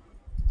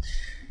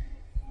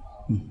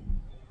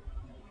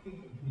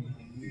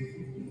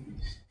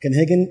 Ken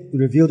Hagin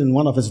revealed in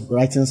one of his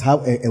writings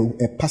how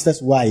a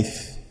pastor's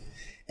wife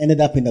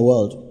ended up in the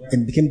world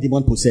and became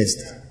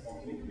demon-possessed.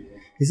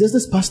 He says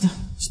this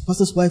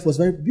pastor's wife was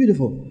very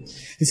beautiful.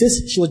 He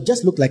says she would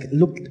just looked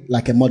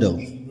like a model.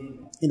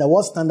 In the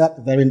world standard,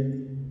 very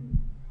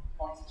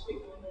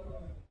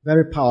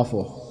Very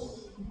powerful.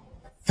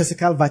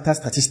 Physical vital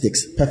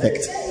statistics.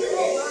 Perfect.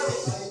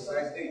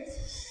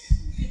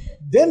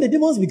 Then the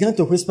demons began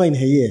to whisper in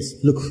her ears,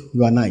 look,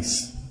 you are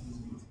nice.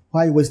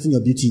 Why are you wasting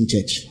your beauty in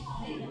church?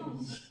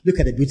 Look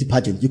at the beauty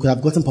pageant. You could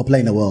have gotten popular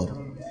in the world.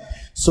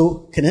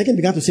 So Kenhagen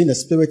began to say in the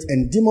spirit,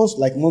 and demons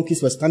like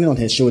monkeys were standing on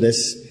her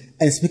shoulders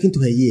and speaking to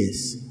her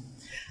ears.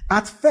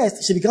 At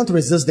first, she began to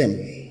resist them.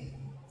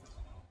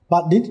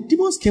 But the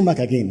demons came back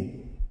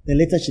again. Then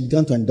later she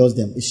began to endorse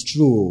them. It's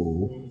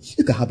true.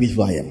 Look at how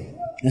beautiful I am.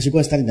 And she go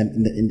and stand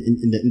in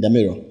the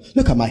mirror.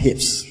 Look at my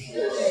hips.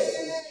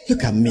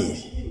 Look at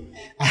me.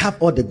 I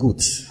have all the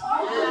goods.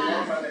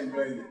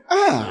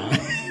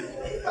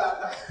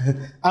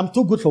 I'm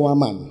too good for one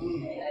man.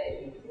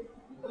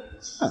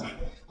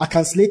 I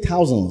can slay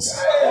thousands.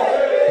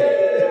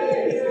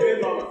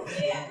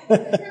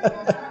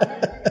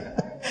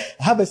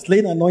 I have a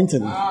slaying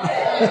anointing.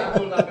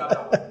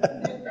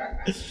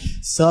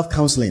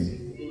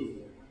 Self-counseling.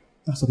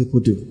 That's what people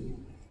do.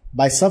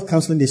 By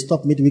self-counseling, they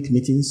stop midweek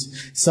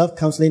meetings.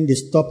 Self-counseling, they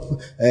stop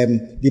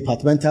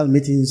departmental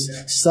meetings.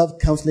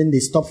 Self-counseling, they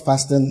stop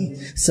fasting.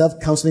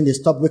 Self-counseling, they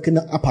stop waking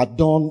up at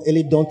dawn,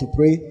 early dawn to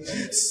pray.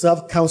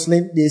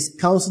 Self-counseling, they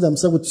counsel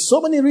themselves with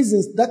so many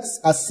reasons that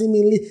are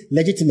seemingly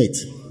legitimate.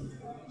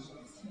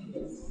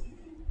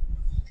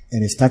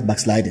 And they start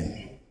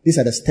backsliding. These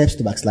are the steps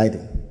to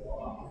backsliding.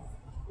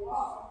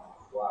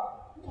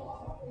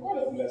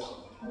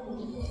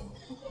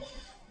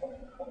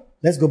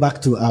 Let's go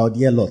back to our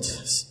dear Lord,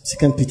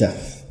 2 Peter.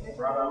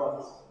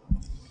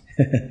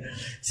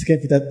 2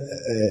 Peter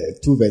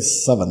 2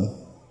 verse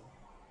 7.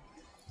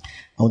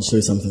 I want to show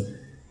you something.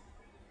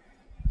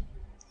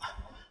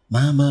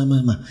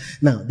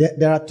 Now,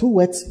 there are two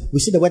words. We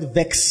see the word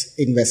vex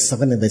in verse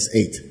 7 and verse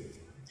 8.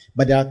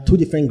 But there are two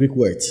different Greek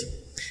words.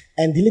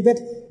 And delivered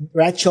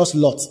righteous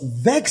Lot,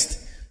 vexed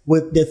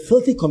with the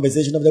filthy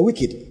conversation of the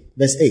wicked.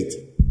 Verse 8.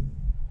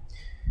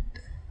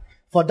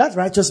 For that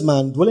righteous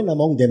man dwelling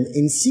among them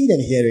in seeing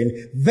and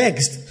hearing,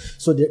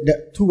 vexed. So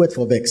the two words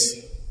for vex.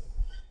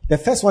 The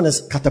first one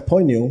is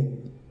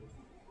katapoinio.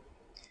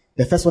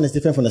 The first one is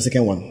different from the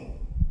second one.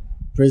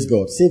 Praise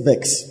God. Say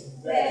vex.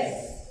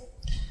 Vex.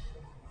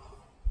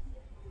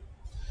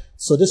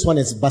 So this one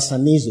is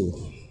basanizo.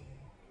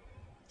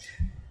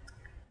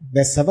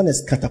 Verse 7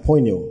 is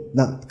katapoinio.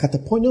 Now,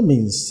 katapoinio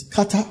means,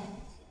 kata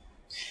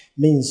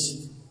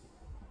means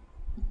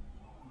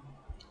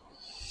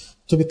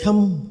to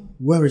become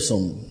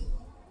wearisome.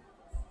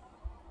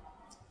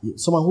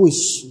 Someone who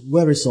is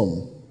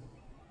wearisome.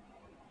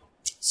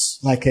 It's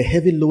like a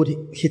heavy load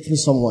hitting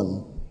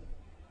someone.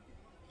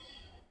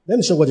 Let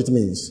me show what it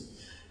means.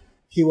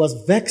 He was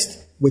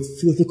vexed with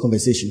filthy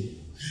conversation.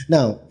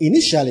 Now,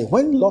 initially,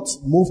 when Lot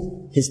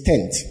moved his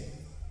tent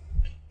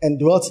and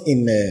dwelt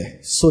in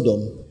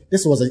Sodom,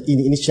 this was an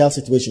initial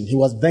situation. He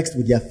was vexed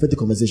with their filthy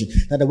conversation.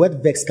 Now, the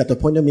word vexed,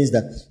 katapoinio, means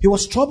that he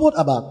was troubled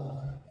about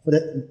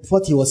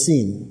what he was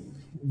seeing.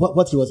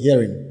 What he was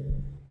hearing.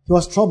 He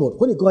was troubled.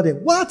 When he got there,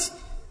 what?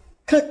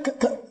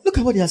 Look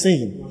at what they are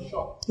saying.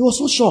 He was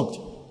so shocked.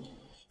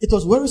 It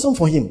was worrisome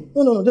for him.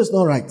 No, that's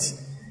not right.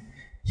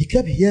 He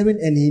kept hearing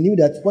and he knew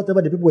that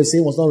whatever the people were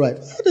saying was not right.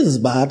 Oh, this is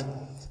bad.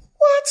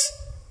 What?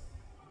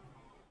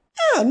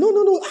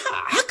 No.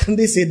 How can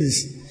they say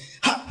this?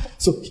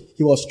 So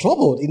he was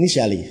troubled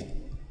initially.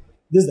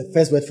 This is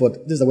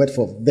the word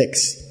for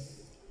vex.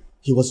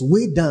 He was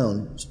weighed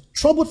down,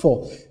 troubled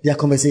for their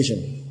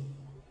conversation.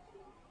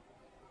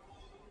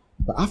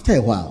 But after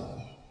a while,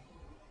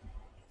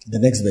 the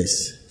next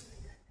verse,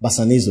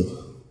 basanizo.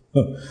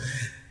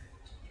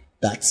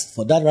 That's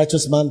for that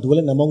righteous man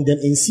dwelling among them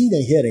in seeing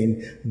and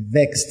hearing,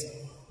 vexed.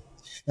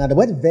 Now the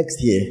word vexed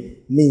here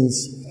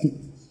means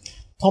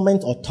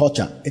torment or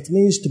torture. It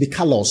means to be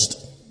calloused,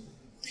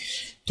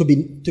 to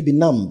be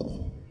numb,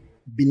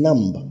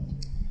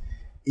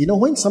 You know,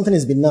 when something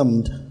is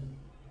benumbed,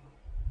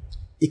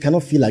 it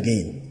cannot feel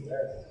again.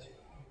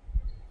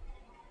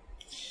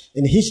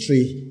 In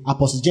history,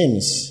 Apostle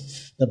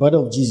James, the brother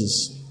of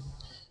Jesus,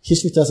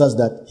 history tells us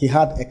that he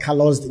had a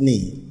calloused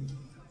knee.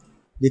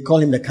 They call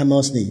him the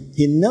camel's knee.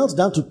 He knelt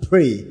down to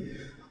pray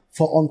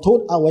for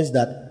untold hours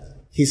that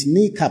his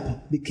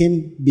kneecap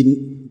became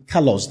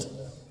calloused,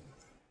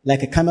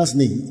 like a camel's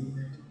knee.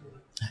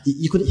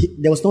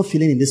 There was no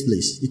feeling in this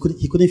place. He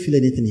couldn't feel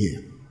anything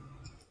here.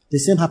 The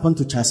same happened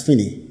to Charles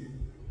Finney.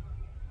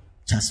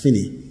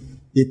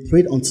 They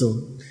prayed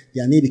until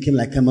their knee became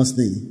like camel's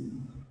knee.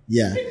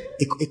 Yeah,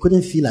 it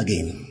couldn't feel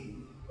again.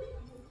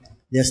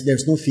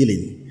 There's no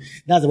feeling.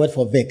 That's the word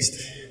for vexed.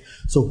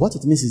 So what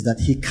it means is that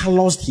he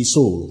calloused his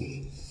soul.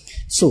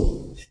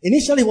 So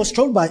initially he was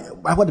troubled by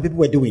what the people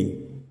were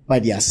doing, by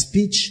their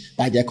speech,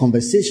 by their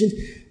conversation.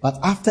 But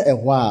after a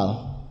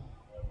while,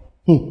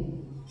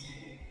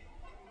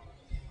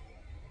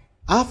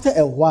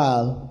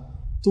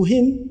 to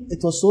him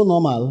it was so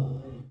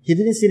normal. He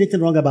didn't see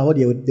anything wrong about what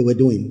they were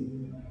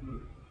doing.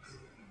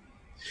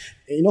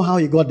 You know how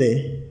he got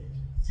there?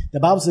 The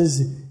Bible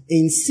says,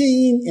 in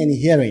seeing and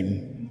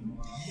hearing,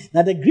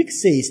 Now the Greek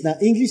says, now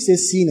English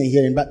says seeing and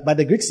hearing, but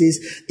the Greek says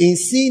in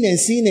seeing and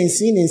seeing and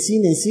seeing and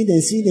seeing and seeing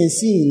and seeing and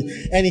seeing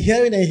and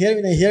hearing and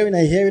hearing and hearing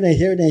and hearing and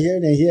hearing and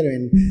hearing and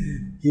hearing,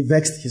 he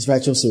vexed his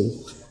righteous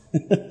soul.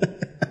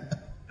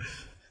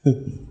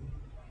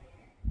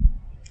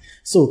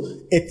 So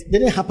it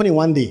didn't happen in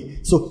one day.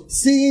 So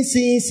seeing.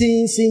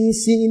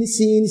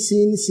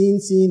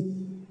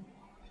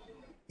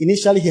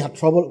 Initially he had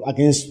trouble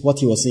against what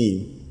he was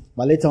saying.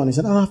 But later on he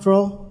said, after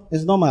all,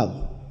 it's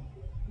normal.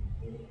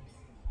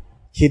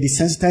 He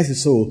desensitized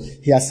his soul.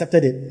 He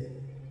accepted it.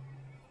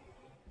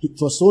 It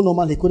was so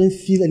normal he couldn't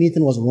feel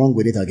anything was wrong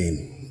with it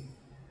again.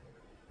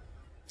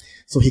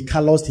 So he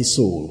calloused his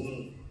soul.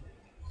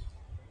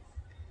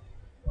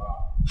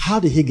 How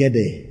did he get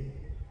there?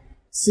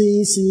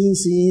 Seeing,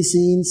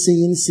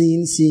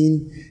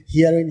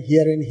 hearing.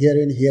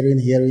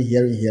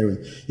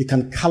 You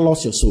can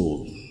callous your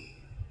soul.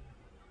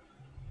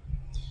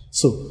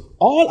 So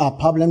all our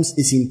problems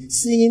is in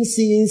seeing,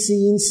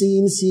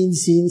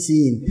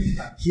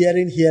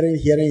 hearing.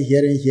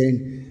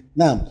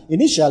 Now,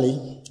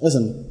 initially,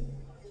 listen,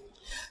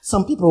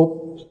 some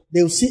people,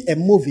 they will see a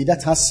movie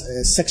that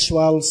has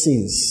sexual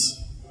scenes.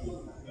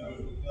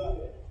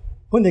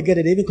 When they get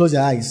it, they even close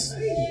their eyes.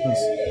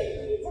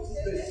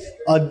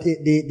 Or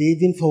they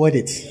even forward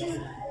it.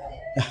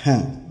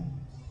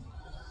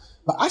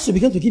 But as you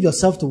begin to give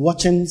yourself to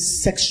watching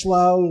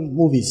sexual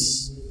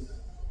movies,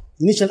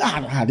 initially,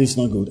 this is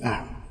not good.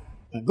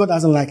 God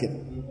doesn't like it.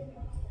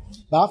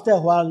 But after a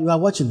while, you are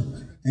watching.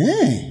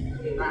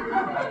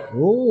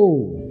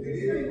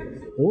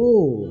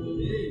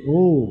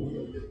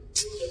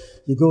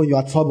 You go, you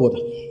are troubled.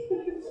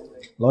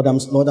 Lord, I'm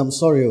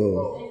sorry.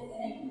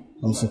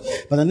 I'm sorry.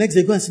 But the next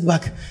day, go and sit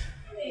back.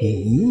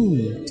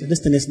 So this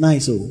thing is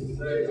nice. So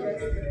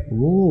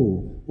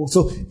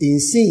in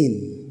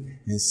seeing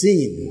and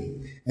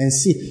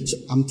seeing. So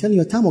I'm telling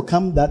you, a time will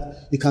come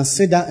that you can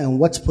sit down and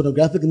watch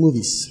pornographic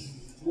movies.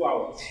 2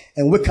 hours.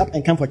 And wake up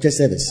and come for church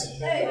service.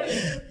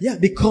 Yeah,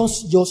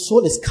 because your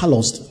soul is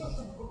calloused.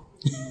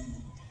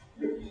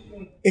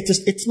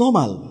 It's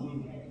normal.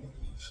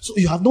 So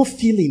you have no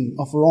feeling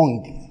of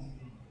wrong.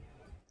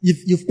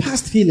 You've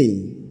passed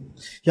feeling.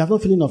 You have no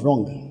feeling of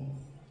wrong.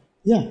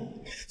 Yeah.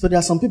 So there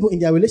are some people in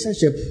their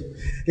relationship,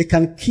 they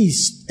can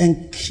kiss.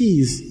 And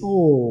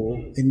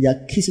they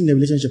are kissing the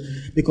relationship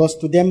because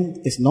to them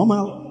it's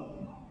normal.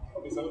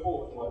 Okay, some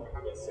people were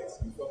having sex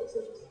before the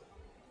service.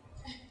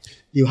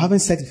 You're having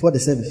sex before the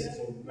service.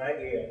 9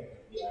 a.m.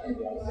 Yeah,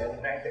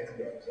 9:30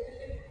 a.m.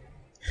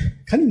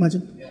 Can you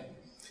imagine? Yeah.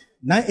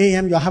 9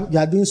 a.m. you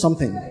are doing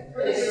something.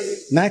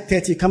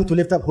 9:30 you come to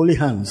lift up holy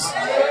hands.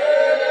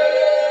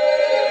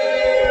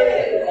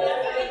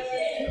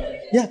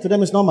 Yeah, to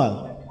them it's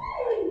normal.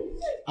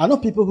 I know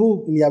people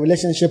who, in their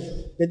relationship,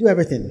 they do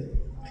everything.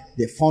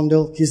 They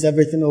fondle, kiss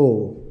everything.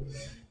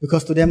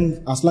 Because to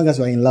them, as long as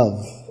you are in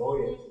love,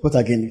 but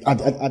again, at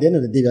the end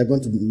of the day, we are going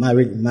to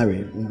marry.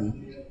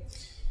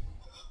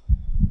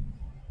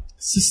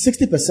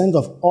 60%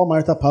 of all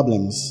marital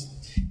problems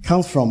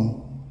come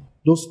from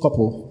those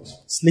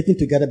couples sleeping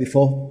together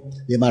before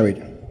they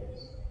married.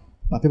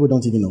 But people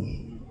don't even know.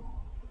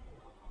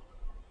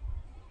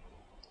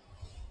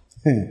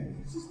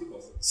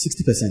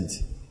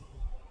 60%.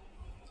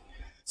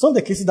 Some of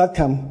the cases that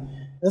come,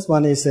 this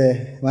one is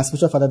my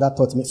spiritual father that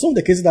taught me. Some of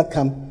the cases that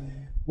come,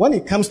 when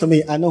it comes to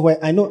me, I know where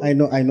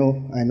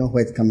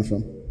it's coming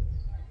from.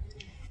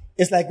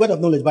 It's like word of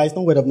knowledge, but it's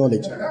not word of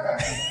knowledge.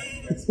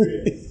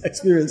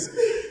 Experience.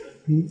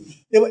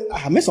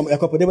 I met some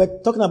couple. They were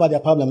talking about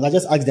their problems. I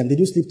just asked them, "Did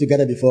you sleep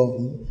together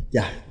before?"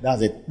 Yeah,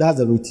 that's it. That's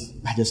the root.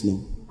 I just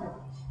know.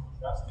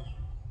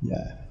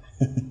 Yeah.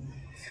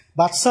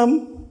 But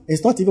some,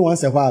 it's not even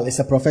once a while. It's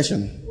a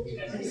profession.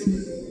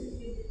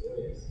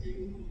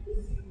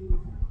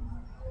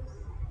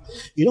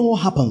 You know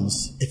what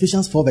happens?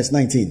 Ephesians 4 verse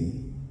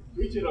 19.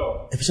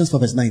 Ephesians 4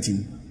 verse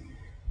 19.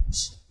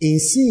 In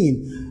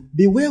sin,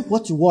 beware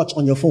what you watch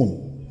on your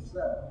phone.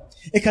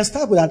 It can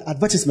start with an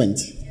advertisement.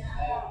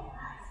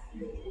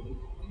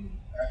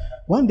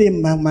 One day,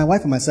 my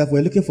wife and myself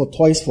were looking for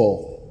toys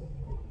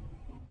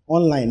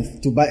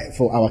online to buy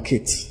for our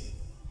kids.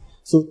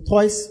 So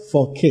toys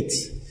for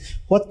kids.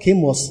 What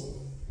came was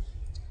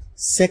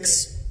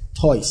sex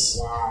toys.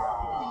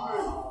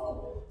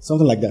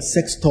 Something like that.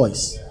 Sex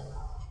toys.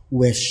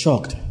 We're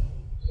shocked.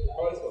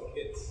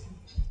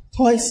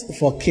 Toys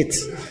for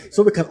kids.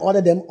 So we can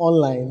order them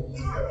online.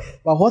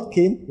 But what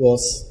came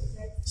was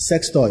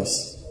sex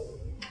toys.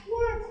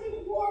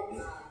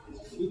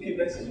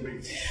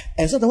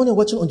 And so when you're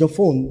watching on your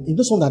phone, you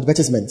just want the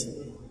advertisement.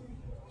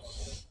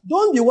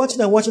 Don't be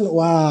watching and watching.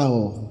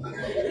 Wow.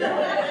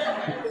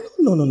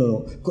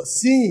 No.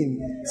 Seeing.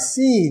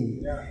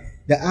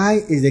 The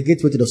eye is the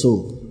gateway to the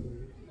soul.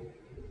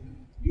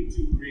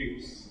 YouTube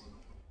Reels.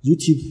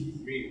 YouTube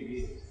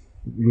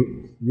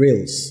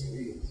Reels.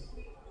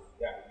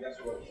 Yeah, that's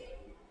what.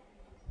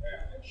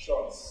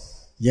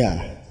 Shorts.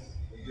 Yeah.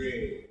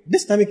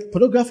 This time,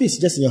 pornography is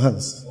just in your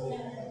hands.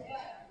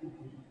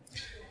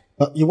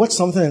 But you watch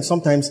something and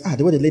sometimes,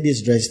 the way the lady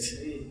is dressed,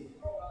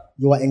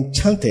 you are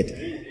enchanted.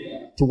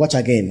 to watch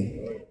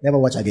again. Never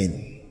watch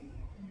again.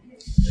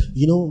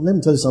 You know, let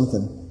me tell you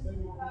something.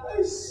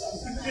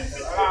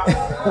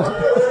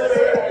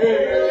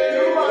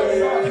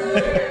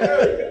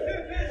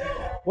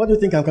 What do you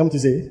think I'm coming to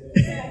say?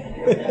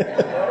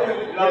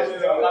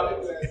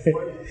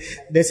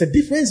 There's a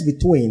difference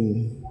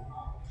between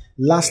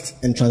lust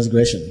and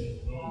transgression.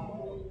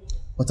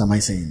 What am I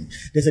saying?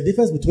 There's a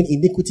difference between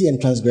iniquity and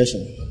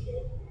transgression.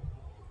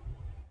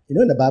 You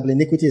know, in the Bible,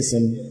 iniquity is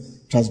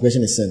sin,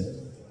 transgression is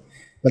sin.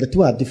 But the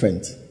two are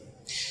different.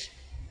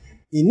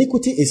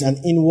 Iniquity is an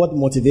inward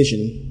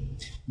motivation,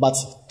 but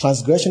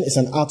transgression is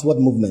an outward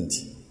movement.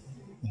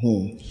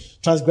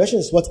 Transgression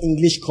is what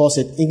English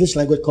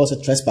language calls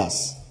it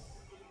trespass.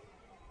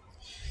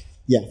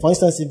 Yeah, for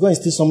instance, if you go and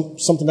steal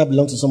something that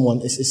belongs to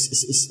someone,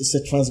 it's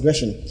a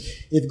transgression.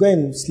 If you go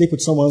and sleep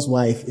with someone's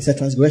wife, it's a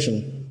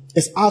transgression.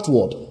 It's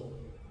outward.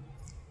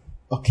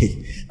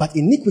 Okay, but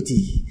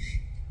iniquity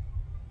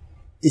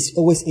is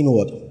always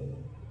inward.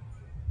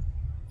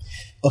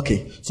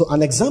 Okay, so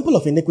an example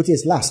of iniquity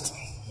is lust.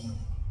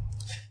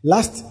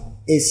 Lust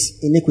is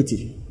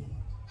iniquity,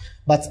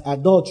 but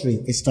adultery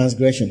is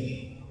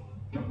transgression.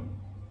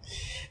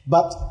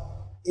 But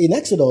in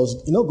Exodus,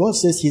 you know, God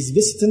says he's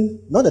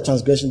visiting not the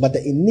transgression, but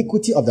the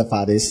iniquity of the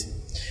fathers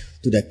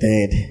to the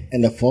third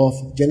and the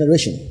fourth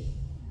generation.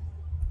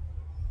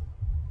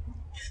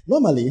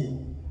 Normally,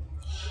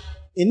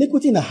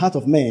 iniquity in the heart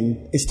of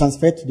men is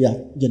transferred to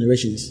their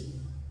generations.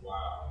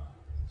 Wow.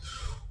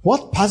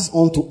 What passes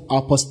on to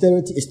our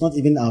posterity is not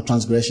even our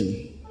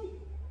transgression.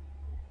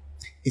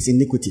 It's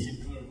iniquity.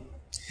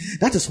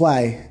 That is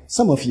why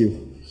some of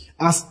you,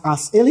 as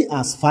early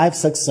as 5,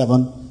 6,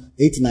 7,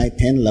 8, 9,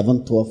 10,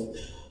 11, 12,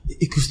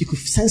 you could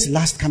sense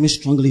lust coming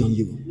strongly on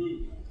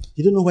you.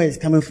 You don't know where it's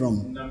coming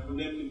from.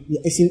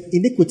 It's in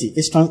iniquity.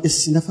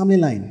 It's in the family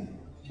line.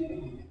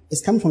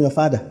 It's coming from your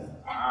father.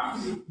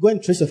 Go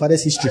and trace your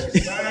father's history.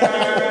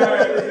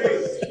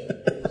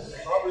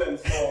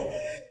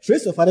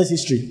 Trace your father's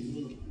history.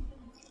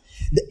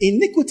 The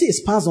iniquity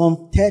is passed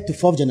on third to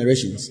fourth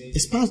generations.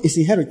 It's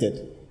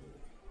inherited.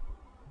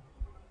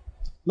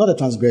 Not the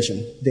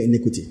transgression, the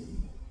iniquity.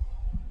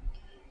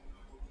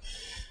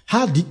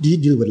 How do you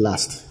deal with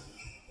lust?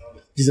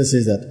 Jesus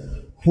says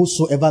that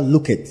whosoever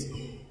looketh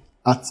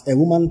at a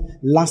woman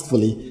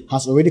lustfully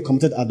has already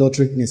committed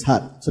adultery in his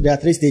heart. So there are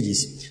 3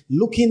 stages.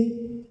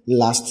 Looking,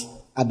 lust,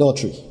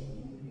 adultery.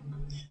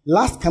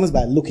 Lust comes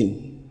by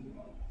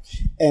looking,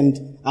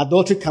 and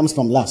adultery comes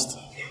from lust.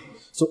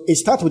 So it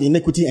starts with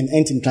iniquity and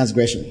ends in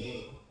transgression.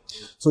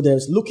 So there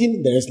is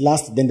looking, there is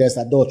lust, then there is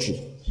adultery.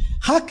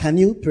 How can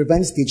you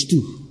prevent stage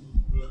 2?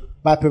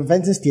 By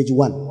preventing stage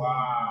 1.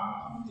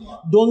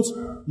 Wow. Don't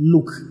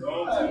look.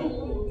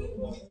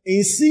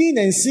 In sin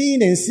and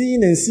sin and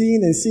sin and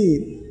sin and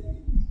sin.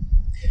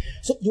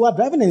 So you are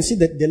driving and see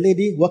the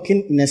lady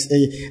walking in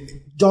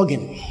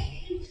jogging,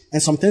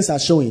 and some things are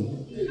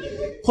showing.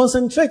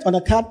 Concentrate on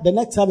the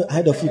next tab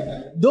ahead of you.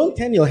 Don't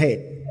turn your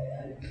head.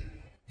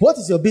 What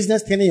is your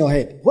business turning your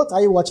head? What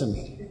are you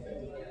watching?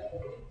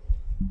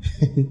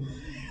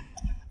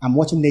 I'm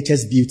watching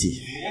nature's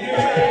beauty.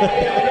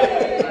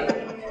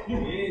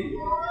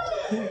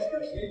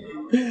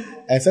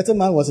 A certain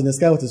man was in the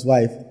sky with his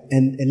wife,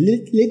 and a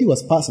lady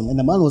was passing, and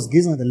the man was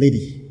gazing at the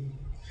lady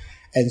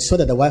and saw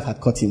that the wife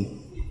had caught him.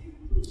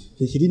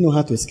 So he didn't know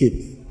how to escape.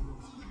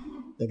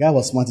 The guy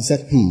was smart. He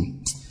said,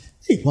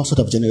 hey, what sort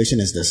of generation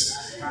is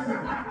this?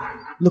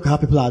 Look how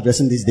people are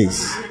dressing these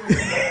days.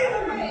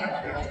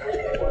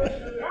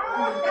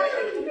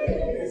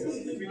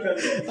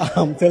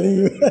 I'm telling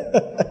you.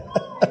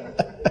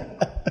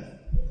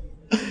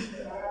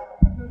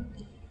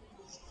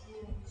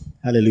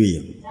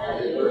 Hallelujah.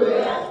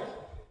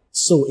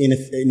 So in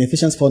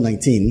Ephesians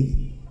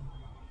 4:19,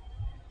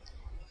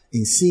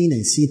 in seeing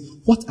and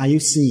seeing, what are you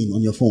seeing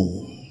on your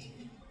phone?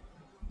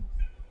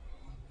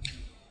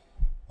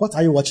 What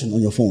are you watching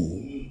on your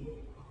phone?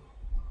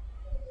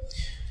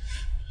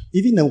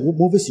 Even the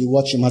movies you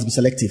watch, you must be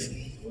selective.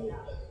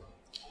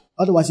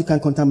 Otherwise, you can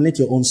contaminate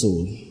your own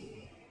soul.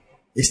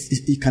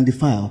 It can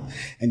defile.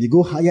 And you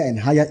go higher and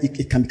higher,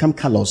 it can become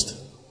calloused.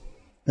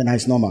 Then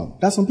it's normal.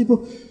 There's some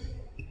people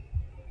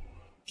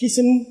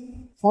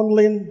kissing,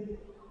 fondling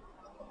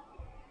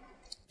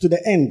to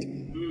the end.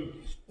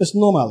 It's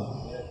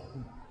normal.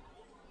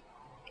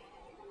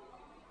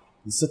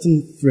 A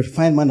certain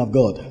refined man of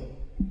God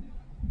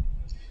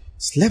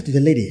slept with a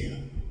lady.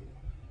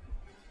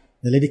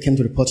 The lady came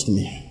to report to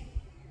me.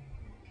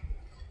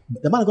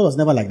 The man of God was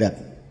never like that.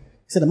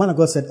 He said, the man of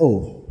God said,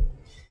 oh,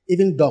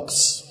 even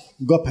dogs,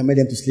 God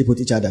permitted them to sleep with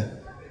each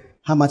other.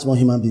 How much more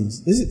human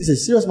beings? This is a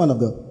serious man of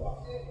God.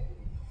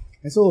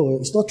 And so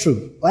it's not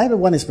true.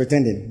 Everyone is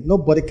pretending.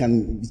 Nobody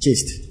can be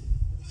chaste.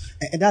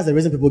 And that's the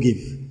reason people give.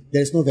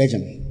 There is no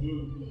virgin.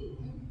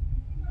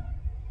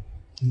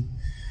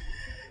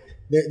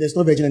 There's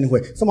no virgin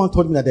anywhere. Someone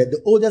told me that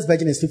the oldest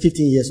virgin is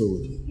 15 years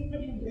old.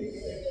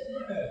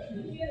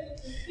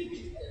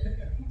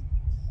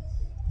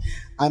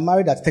 I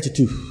married at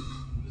 32.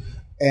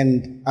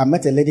 And I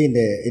met a lady in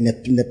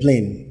the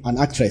plane, an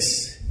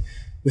actress.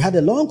 We had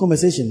a long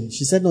conversation.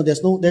 She said, no,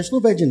 there's no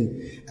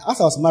virgin. As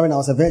I was married, I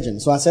was a virgin.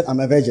 So I said, I'm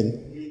a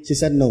virgin. She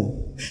said,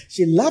 no.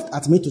 She laughed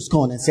at me to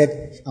scorn and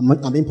said,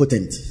 I'm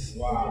impotent.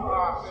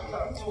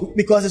 Wow.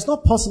 Because it's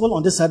not possible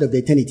on this side of the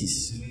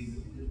eternities.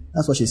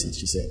 That's what she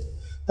said.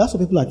 That's what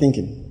people are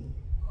thinking.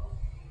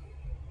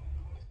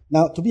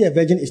 Now, to be a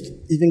virgin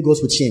even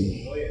goes with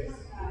shame. Oh, yes.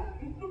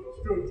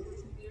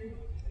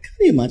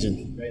 Can you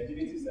imagine?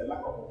 Virginity is a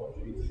lack of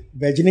opportunity.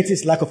 Virginity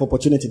is lack of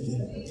opportunity.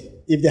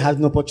 If they had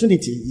an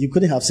opportunity, you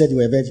couldn't have said you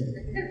were a virgin.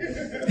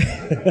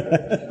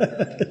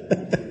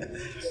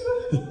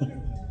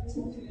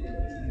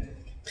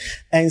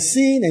 And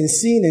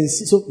seeing.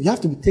 So you have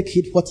to take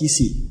heed what you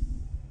see.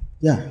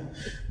 Yeah.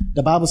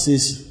 The Bible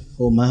says,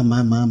 oh, man.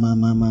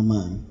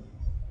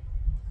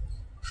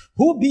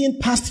 Who being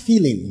past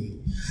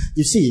feeling?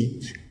 You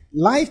see,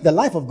 the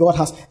life of God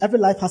every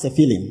life has a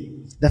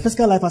feeling. The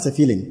physical life has a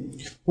feeling.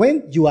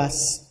 When you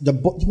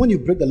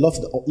break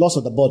the laws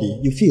of the body,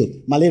 you feel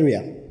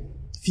malaria,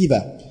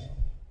 fever,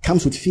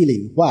 comes with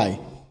feeling. Why?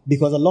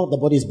 Because the law of the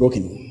body is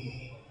broken.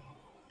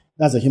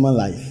 That's a human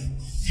life.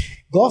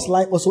 God's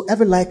life also,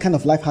 every kind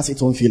of life has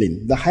its own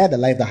feeling. The higher the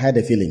life, the higher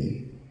the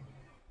feeling.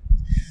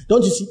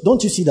 Don't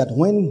you see that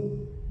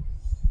when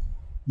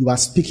you are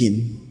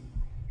speaking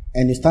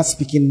and you start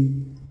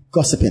speaking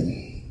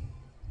gossiping,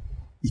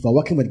 if you are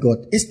working with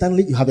God,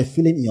 instantly you have a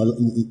feeling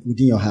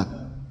within your heart.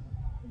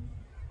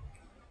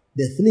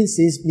 The feeling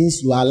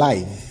means you are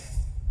alive,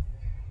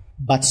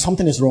 but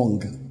something is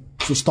wrong.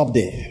 So stop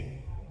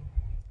there.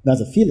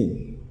 That's a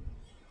feeling.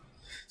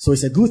 So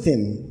it's a good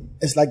thing.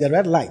 It's like the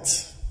red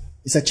light.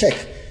 It's a check.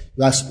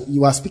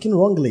 You are speaking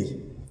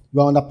wrongly. You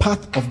are on the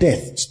path of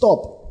death.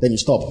 Stop. Then you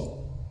stop.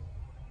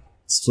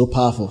 It's so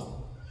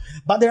powerful.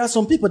 But there are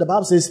some people, the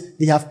Bible says,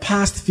 they have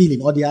past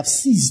feeling or they have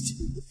ceased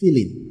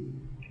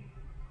feeling.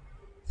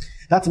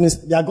 That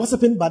means they are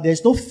gossiping, but there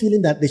is no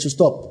feeling that they should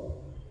stop.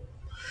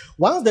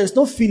 Once there is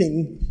no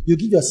feeling, you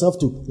give yourself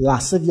to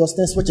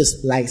lasciviousness, which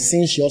is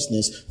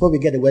licentiousness, where we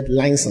get the word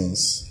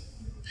license.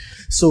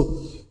 So,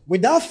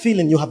 without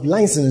feeling, you have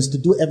license to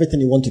do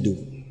everything you want to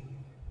do.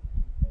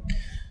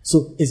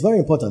 So, it's very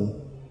important.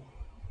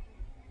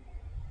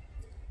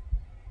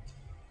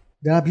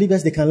 There are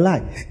believers, they can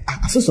lie.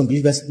 I saw some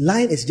believers,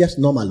 lying is just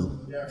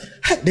normal. Yeah.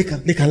 They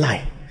can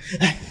lie.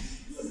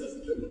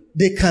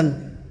 They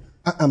can.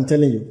 I'm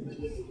telling you.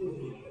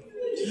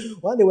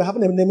 One day we're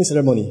having a naming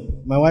ceremony.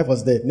 My wife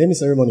was there. Naming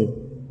ceremony.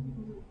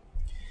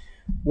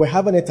 We're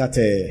having it at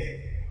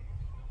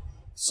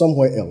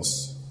somewhere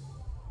else.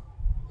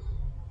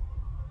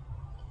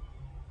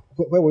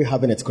 Where were we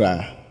having it,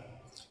 Cry?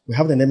 We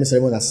have the naming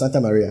ceremony at Santa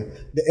Maria.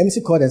 The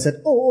MC called and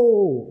said,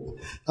 "Oh,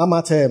 I'm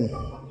at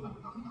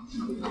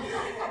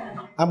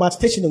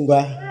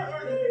Teshinungwa.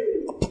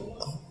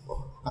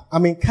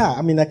 I'm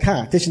in a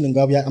car,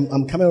 Teshinungwa.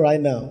 I'm coming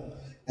right now."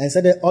 And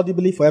said it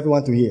audibly for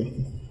everyone to hear.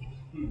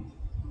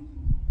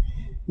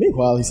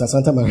 Meanwhile, he's at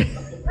Santa Maria.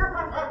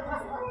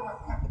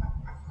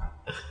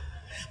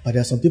 But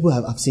there are some people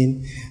I've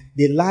seen,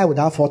 they lie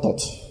without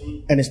forethought.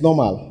 And it's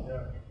normal.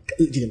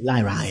 You can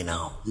lie right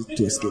now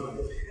to escape.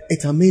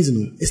 It's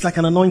amazing. It's like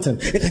an anointing.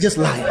 They can just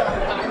lie.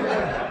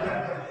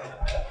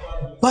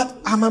 But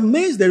I'm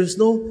amazed there is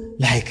no,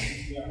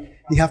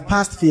 they have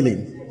past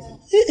feeling.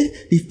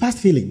 They've past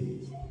feeling.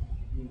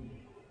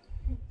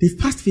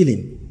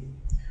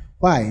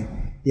 Why?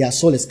 Their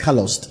soul is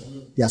calloused.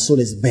 Their soul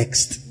is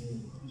vexed.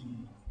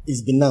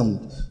 It's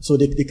benumbed. So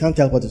they can't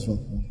tell what is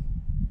wrong.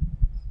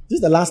 This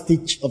is the last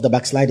stage of the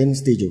backsliding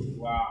stage.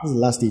 Wow. This is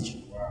the last stage.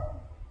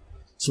 Wow.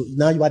 So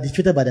now you are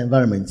defeated by the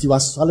environment. You are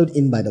swallowed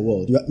in by the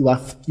world.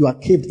 You are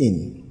caved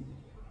in.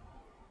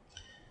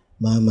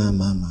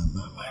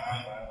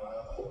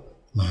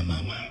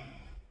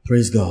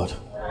 Praise God.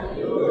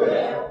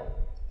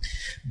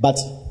 But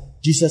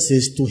Jesus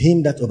says, to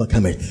him that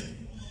overcometh,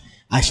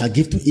 I shall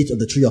give to eat of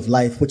the tree of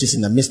life, which is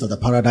in the midst of the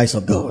paradise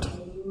of God.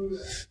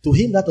 To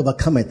him that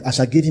overcometh, I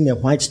shall give him a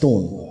white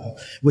stone,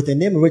 with a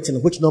name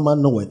written which no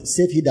man knoweth,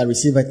 save he that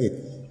receiveth it.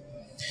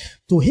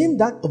 To him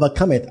that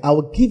overcometh, I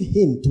will give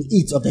him to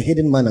eat of the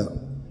hidden manna.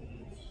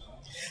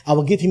 I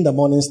will give him the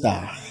morning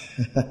star.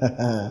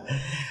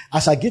 I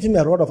shall give him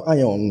a rod of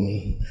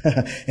iron,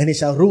 and he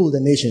shall rule the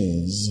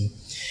nations.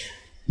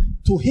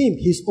 To him,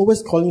 he's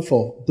always calling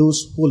for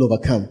those who will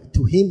overcome.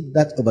 To him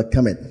that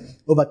overcometh.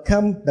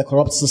 Overcome the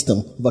corrupt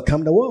system.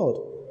 Overcome the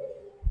world.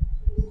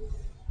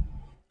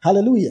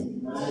 Hallelujah.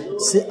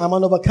 Say, I'm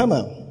an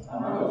overcomer.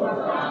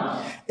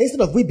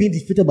 Instead of we being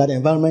defeated by the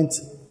environment,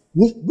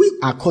 we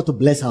are called to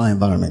bless our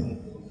environment.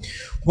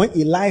 When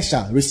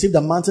Elisha received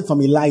the mantle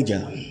from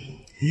Elijah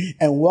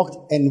and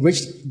walked and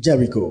reached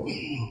Jericho,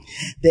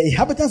 the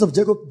inhabitants of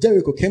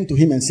Jericho came to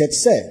him and said,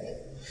 "Sir,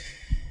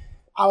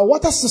 our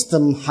water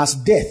system has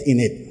death in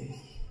it.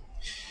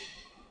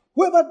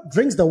 Whoever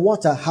drinks the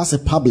water has a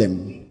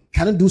problem.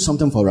 Can you do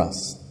something for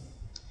us?"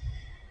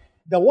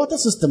 The water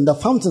system, the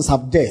fountains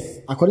have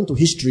death. According to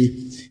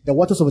history, the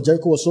waters of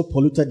Jericho were so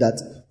polluted that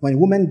when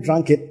women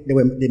drank it, they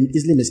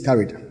easily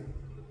miscarried.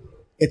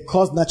 It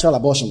caused natural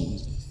abortion.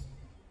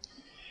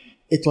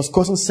 It was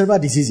causing several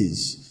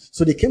diseases.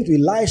 So they came to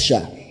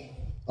Elisha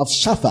of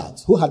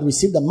Shaphat, who had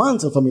received the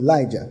mantle from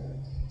Elijah.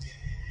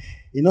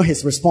 You know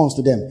his response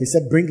to them. He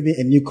said, bring me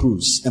a new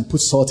cruse and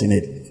put salt in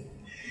it.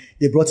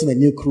 They brought him a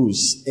new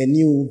cruse, a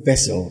new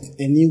vessel,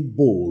 a new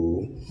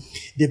bowl.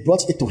 They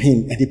brought it to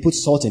him and he put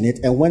salt in it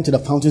and went to the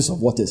fountains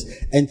of waters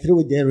and threw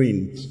it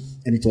therein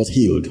and it was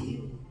healed.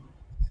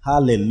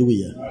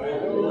 Hallelujah.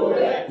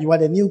 Hallelujah. You are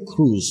the new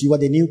cruse. You are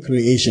the new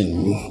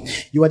creation.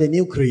 You are the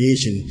new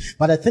creation.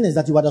 But the thing is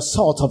that you are the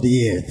salt of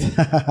the earth.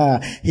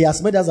 He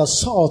has made us the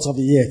salt of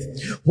the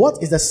earth.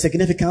 What is the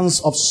significance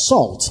of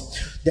salt?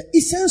 The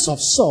essence of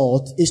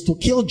salt is to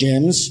kill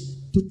germs,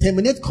 to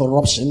terminate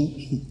corruption.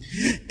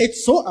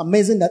 It's so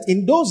amazing that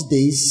in those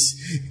days,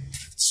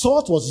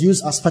 salt was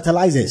used as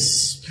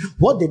fertilizers.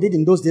 What they did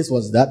in those days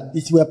was that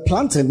if you were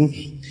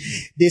planting,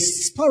 they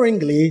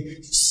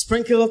sparingly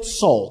sprinkled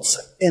salt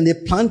and they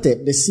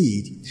planted the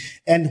seed.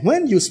 And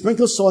when you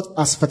sprinkle salt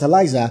as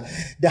fertilizer,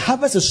 the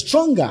harvest is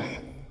stronger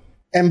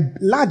and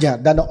larger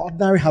than the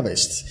ordinary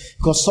harvest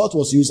because salt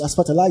was used as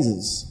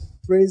fertilizers.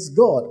 Praise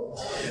God.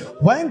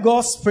 When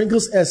God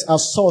sprinkles us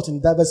as salt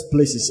in diverse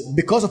places,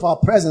 because of our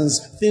presence,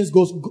 things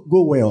go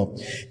well.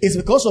 It's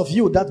because of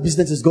you that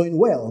business is going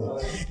well.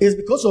 It's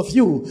because of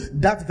you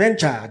that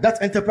venture,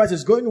 that enterprise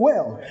is going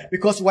well.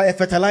 Because you are a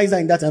fertilizer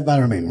in that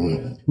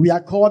environment. We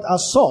are called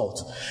as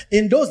salt.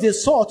 In those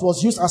days, salt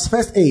was used as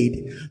first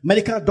aid.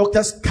 Medical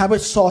doctors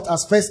carried salt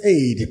as first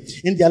aid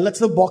in their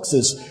little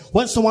boxes.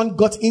 When someone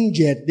got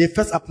injured, they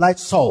first applied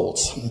salt.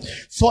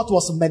 Salt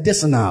was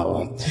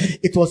medicinal.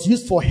 It was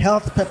used for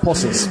health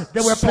purposes.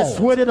 They were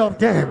persuaded of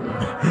them.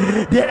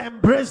 They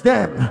embraced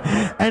them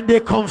and they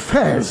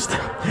confessed,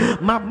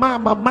 mama,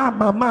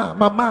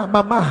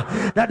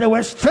 that they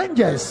were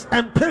strangers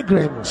and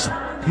pilgrims.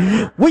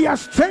 We are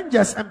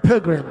strangers and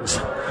pilgrims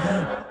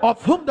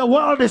of whom the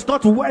world is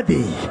not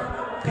worthy.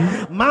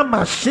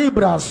 Mama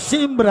Shibra,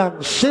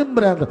 Shimran,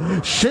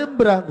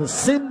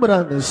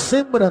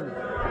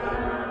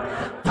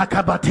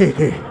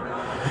 Takabateke.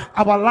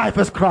 Our life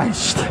is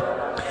Christ.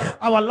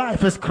 Our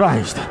life is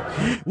Christ.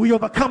 We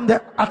overcome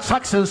the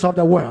attractions of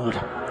the world.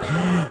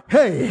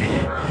 Hey,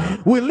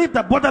 we leave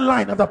the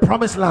borderline of the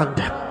promised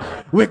land.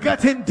 We're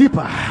getting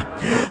deeper.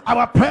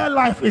 Our prayer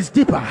life is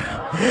deeper.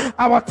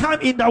 Our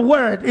time in the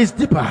word is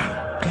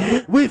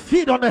deeper. We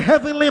feed on the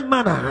heavenly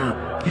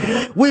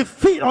manna. We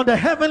feed on the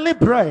heavenly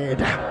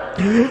bread.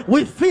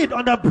 We feed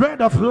on the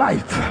bread of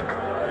life.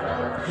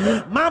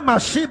 Mama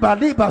Shiba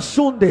Liba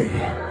Sunde,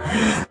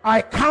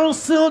 I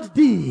counseled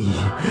thee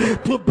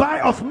to buy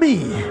of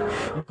me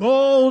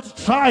gold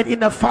tried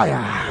in the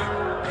fire,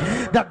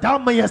 that thou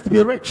mayest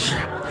be rich,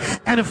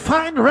 and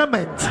find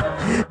raiment,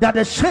 that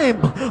the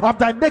shame of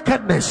thy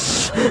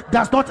nakedness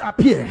does not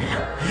appear,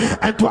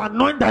 and to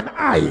anoint thine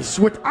eyes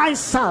with eye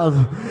salve,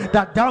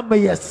 that thou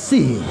mayest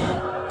see.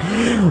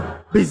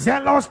 Be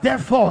zealous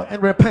therefore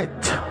and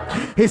repent.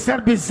 He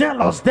said, be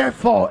zealous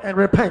therefore and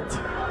repent.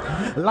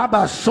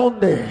 Laba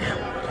Sunday.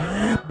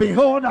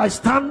 Behold, I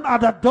stand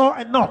at the door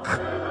and knock.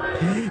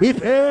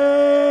 If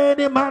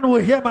any man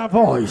will hear my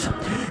voice,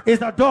 is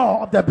the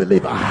door of the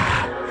believer,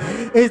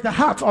 is the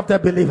heart of the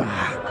believer.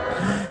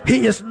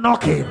 He is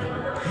knocking.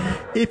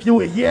 If you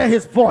will hear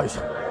his voice,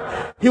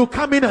 he will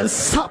come in and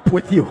sup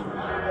with you.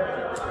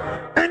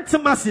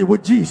 Intimacy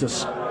with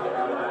Jesus.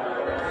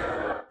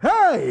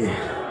 Hey,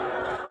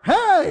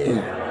 hey,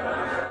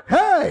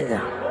 hey,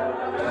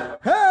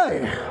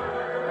 hey,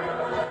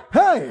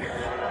 hey.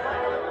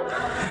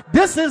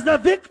 This is the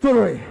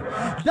victory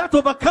that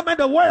overcometh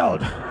the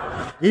world,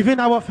 even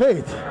our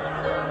faith.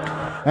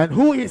 And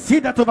who is he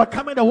that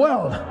overcometh the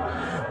world?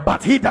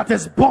 But he that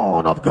is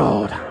born of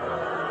God.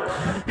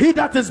 He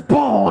that is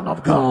born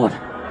of God.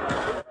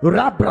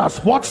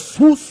 Rabras,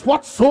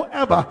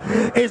 whatsoever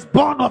is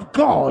born of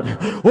God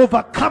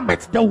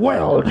overcometh the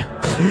world.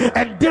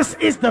 And this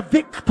is the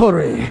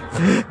victory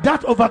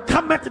that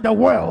overcometh the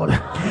world,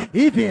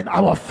 even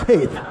our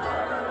faith.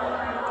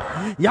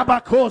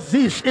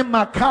 Yabakozish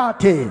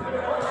imakate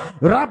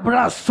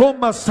Rabra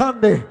Soma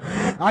Sunday.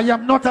 I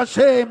am not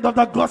ashamed of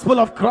the gospel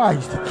of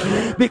Christ,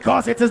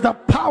 because it is the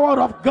power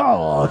of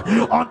God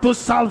unto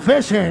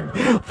salvation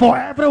for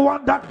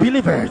everyone that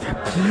believeth,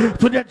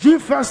 to the Jew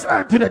first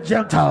and to the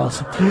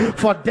Gentiles.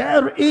 For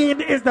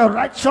therein is the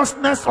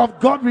righteousness of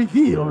God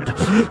revealed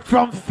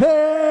from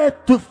faith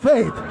to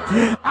faith,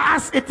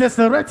 as it is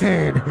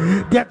written,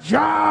 the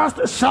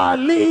just shall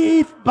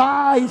live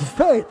by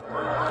faith.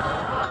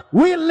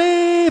 We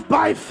live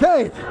by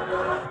faith.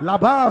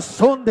 Laba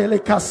sonde le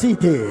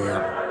kasite.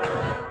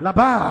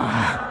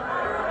 Laba.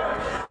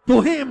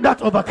 To him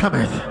that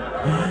overcometh.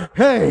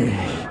 Hey,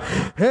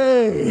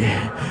 hey,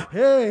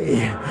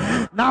 hey.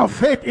 Now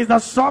faith is the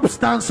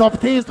substance of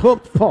things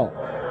hoped for.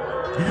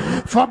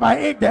 For by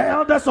it the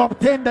elders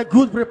obtained a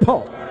good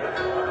report.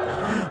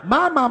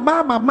 Mama.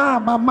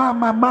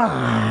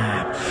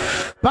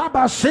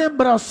 Baba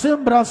simbra.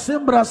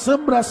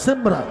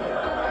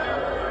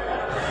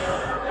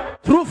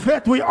 Through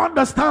faith we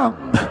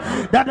understand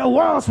that the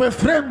worlds were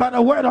framed by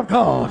the word of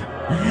God,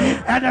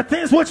 and the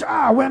things which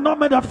are were not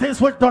made of things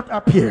which don't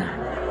appear.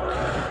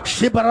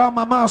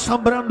 Shibaramama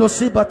Sambrando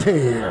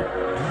Sibate.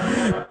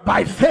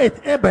 By faith,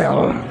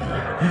 Abel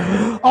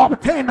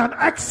obtained an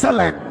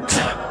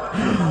excellent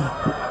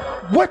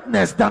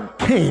witness than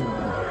Cain,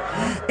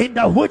 in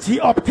the which he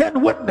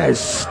obtained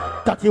witness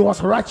that he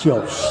was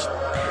righteous,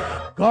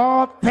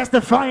 God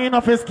testifying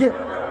of his gift,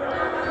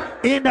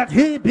 in that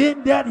he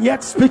being dead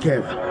yet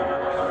speaketh.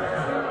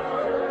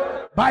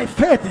 By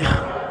faith,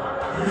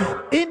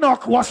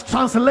 Enoch was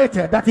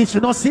translated that he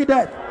should not see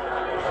death.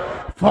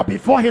 For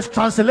before his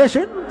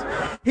translation,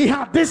 he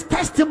had this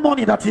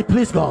testimony that he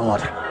pleased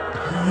God,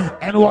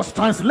 and was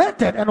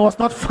translated and was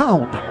not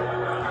found.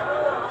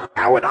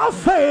 And without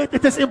faith,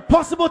 it is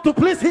impossible to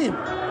please him.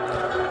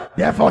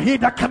 Therefore, he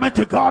that cometh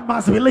to God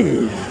must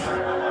believe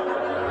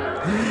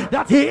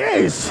that he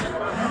is,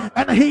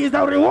 and he is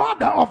the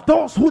rewarder of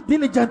those who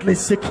diligently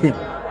seek him.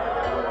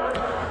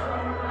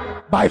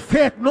 By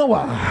faith,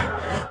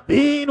 Noah,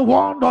 being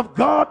warned of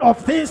God of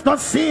things not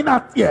seen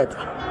as yet,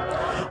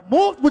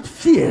 moved with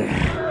fear,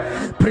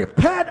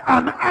 prepared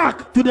an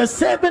ark to the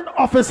saving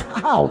of his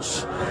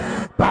house,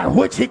 by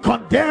which he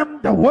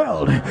condemned the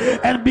world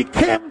and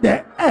became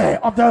the heir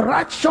of the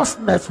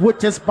righteousness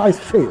which is by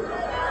faith.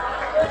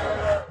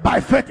 By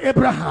faith,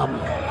 Abraham,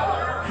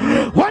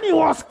 when he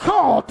was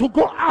called to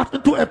go out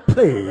into a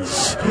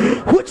place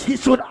which he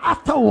should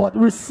afterward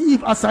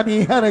receive as an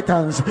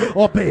inheritance,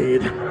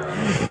 obeyed.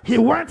 He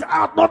went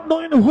out not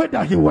knowing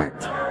whither he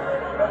went.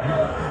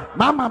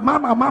 Mama,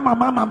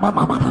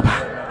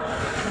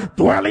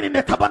 dwelling in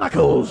the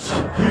tabernacles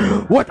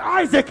with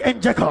Isaac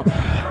and Jacob,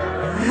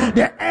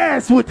 the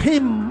heirs with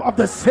him of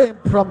the same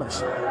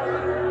promise.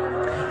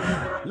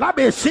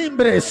 Labe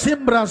simbre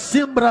simbran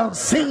simbran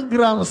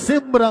singran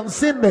simbran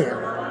sinde.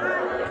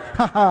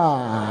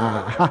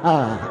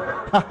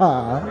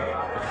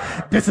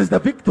 This is the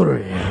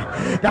victory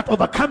that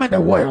overcometh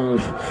the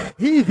world,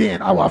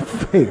 even our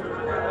faith.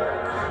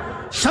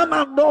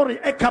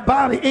 Shamandori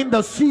ekabari in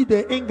the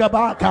side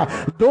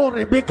ingabaka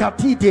dore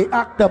bekatite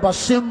aktaba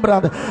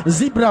simbran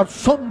zibra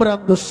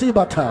sombran the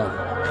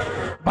sibata.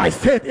 By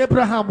faith,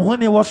 Abraham,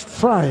 when he was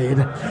tried,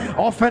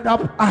 offered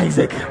up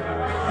Isaac.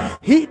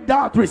 He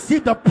that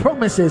received the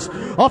promises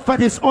offered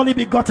his only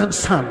begotten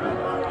son,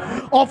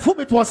 of whom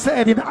it was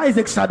said, in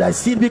Isaac shall thy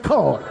seed be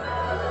called.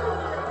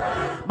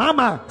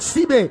 Mama,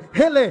 Sibe,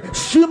 Hele,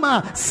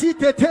 Shima,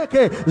 Site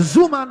Teke,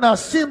 Zumana,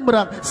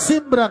 Simbran,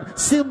 Simbran,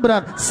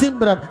 Simbran,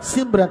 Simbran,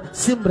 Simbran,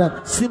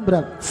 Simbran,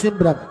 Simbran,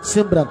 Simbran,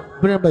 Simbran,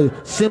 Brembe,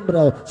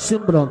 Simbran,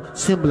 Simbran,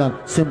 Simbran,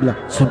 Simbran,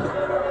 Simbran.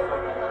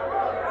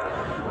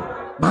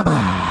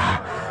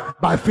 Mama,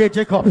 by faith,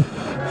 Jacob,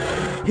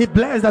 he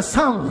blessed the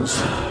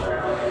sons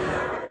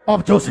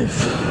of Joseph.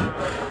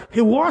 He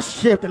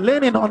worshipped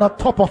leaning on the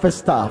top of his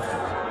staff.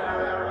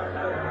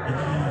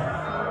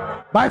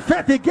 By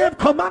faith, he gave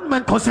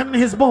commandment concerning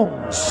his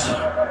bones.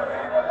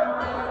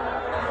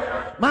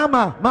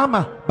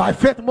 Mama, by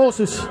faith,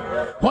 Moses,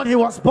 when he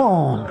was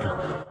born,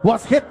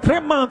 was hid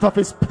 3 months of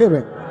his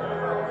parent,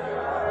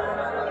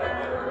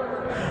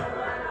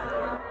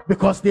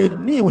 because they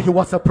knew he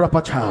was a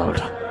proper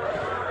child.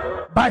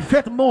 By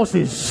faith,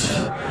 Moses,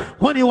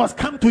 when he was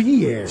come to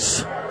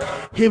years,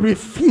 he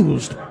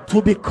refused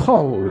to be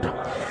called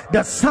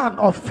the son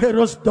of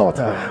Pharaoh's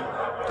daughter,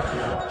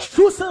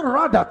 choosing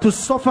rather to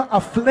suffer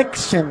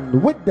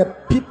affliction with the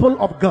people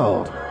of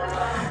God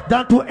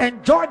than to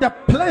enjoy the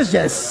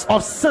pleasures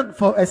of sin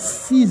for a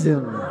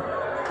season.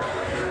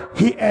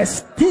 He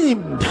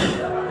esteemed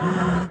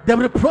the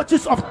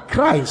reproaches of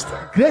Christ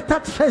greater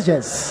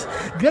treasures,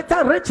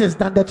 greater riches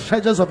than the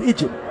treasures of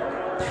Egypt,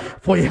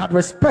 for he had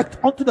respect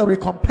unto the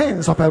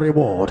recompense of a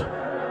reward.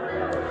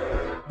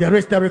 There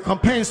is the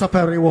recompense of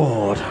a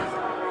reward.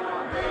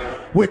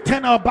 We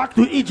turn our back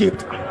to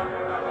Egypt,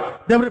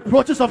 the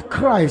reproaches of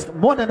Christ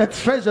more than the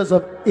treasures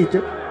of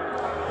Egypt.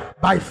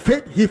 By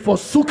faith he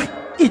forsook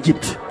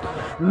Egypt,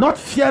 not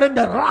fearing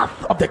the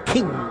wrath of the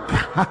king.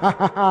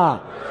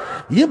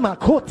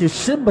 Yimakoti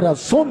Simbra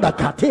Sonda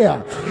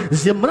Katea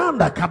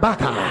Zimranda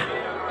Kabaka.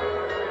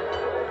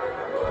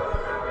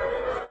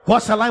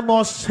 What shall I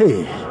more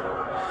say?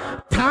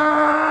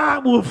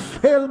 Time will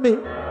fail me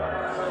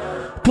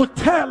to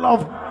tell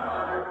of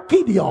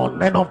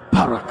Gideon and of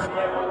Barak,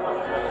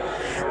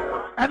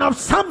 and of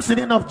Samson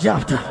and of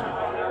Jephthah,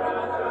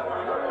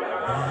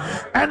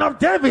 and of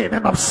David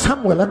and of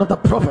Samuel and of the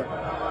prophet,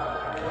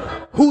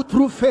 who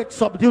through faith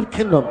subdued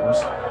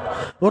kingdoms,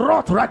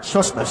 wrought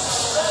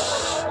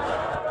righteousness,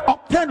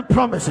 obtained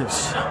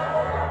promises,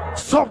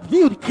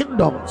 subdued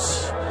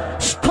kingdoms,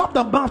 stopped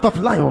the mouth of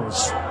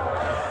lions,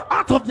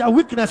 out of their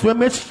weakness were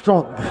made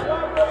strong,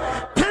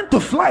 turned to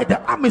fly the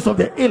armies of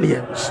the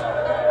aliens.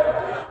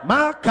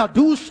 Ma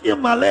kadush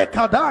imale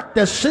kadak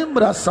the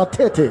Simbra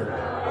satete.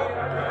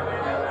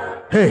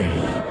 Hey,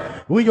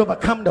 we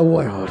overcome the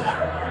world.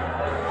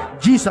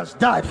 Jesus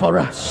died for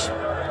us.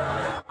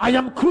 I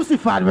am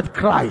crucified with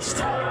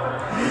Christ.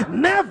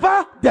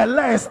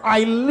 Nevertheless,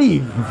 I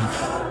live,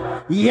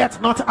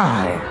 yet not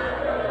I.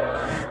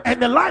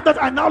 And the life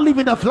that I now live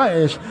in the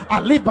flesh, I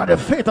live by the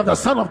faith of the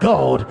Son of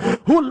God,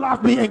 who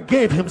loved me and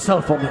gave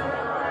himself for me.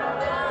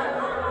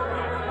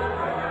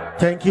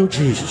 Thank you,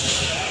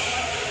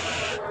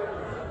 Jesus.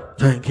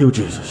 Thank you,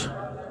 Jesus.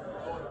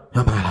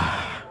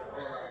 Amala.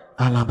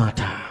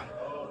 Alamata.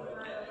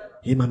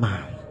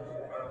 Imama.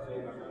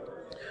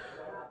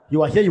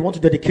 You are here, you want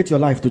to dedicate your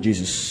life to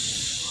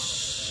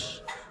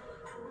Jesus.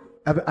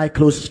 Every eye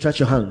closed, stretch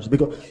your hands.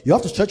 Because you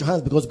have to stretch your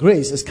hands because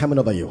grace is coming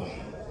over you.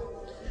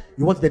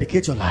 You want to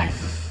dedicate your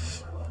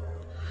life.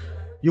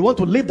 You want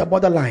to leave the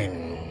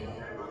borderline.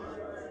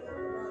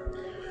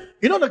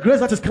 You know the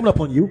grace that is coming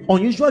upon you,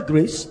 unusual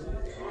grace,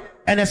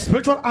 and a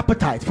spiritual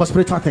appetite for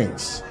spiritual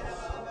things.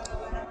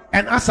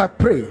 And as I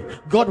pray,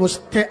 God will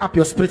stir up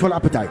your spiritual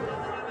appetite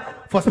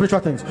for spiritual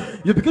things.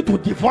 You begin to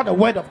devour the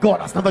word of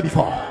God as never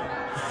before.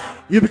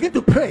 You begin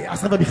to pray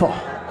as never before.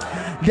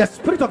 The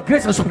spirit of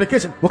grace and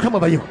supplication will come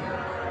over you.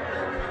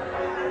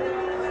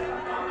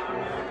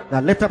 Now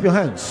lift up your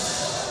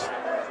hands.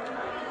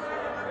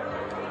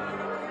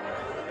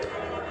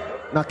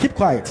 Now keep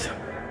quiet.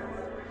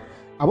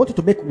 I want you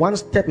to make one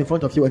step in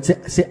front of you and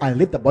say, I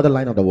leave the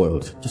borderline of the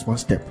world. Just one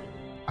step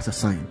as a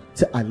sign.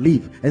 Say, I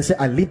leave. And say,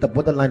 I leave the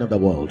borderline of the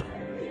world.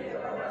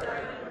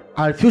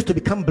 I refuse to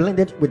become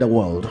blended with the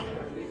world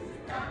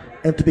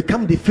and to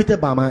become defeated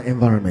by my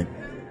environment.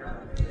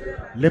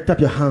 Lift up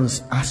your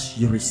hands as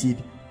you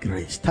receive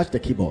grace. Touch the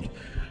keyboard.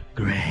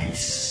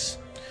 Grace.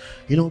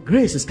 You know,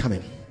 grace is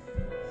coming.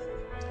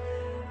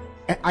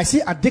 And I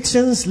see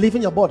addictions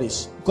leaving your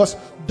bodies because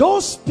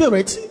those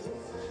spirits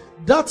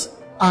that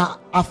are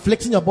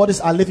afflicting your bodies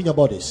are leaving your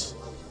bodies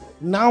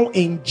now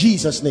in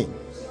Jesus' name.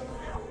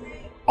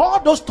 All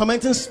those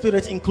tormenting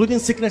spirits, including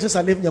sicknesses,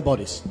 are leaving your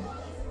bodies.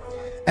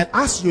 And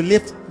as you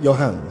lift your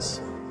hands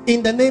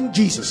in the name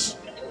Jesus,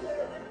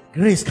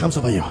 grace comes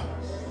over you.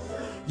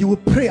 You will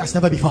pray as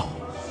never before.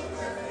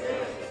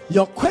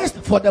 Your quest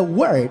for the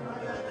word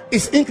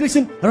is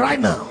increasing right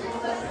now.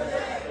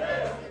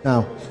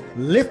 Now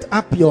lift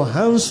up your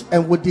hands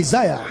and with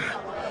desire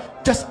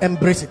just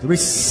embrace it,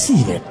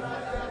 receive it.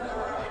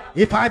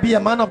 If I be a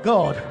man of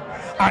God,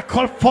 I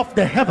call forth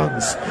the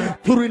heavens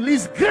to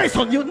release grace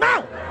on you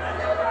now.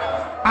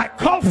 I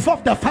call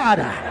forth the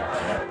Father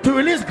to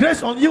release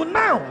grace on you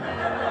now.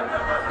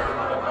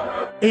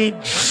 In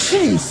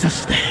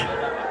Jesus' name,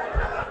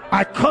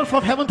 I call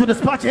forth heaven to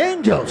dispatch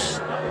angels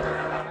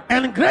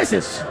and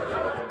graces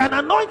and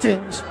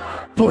anointings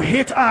to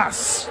hit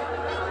us.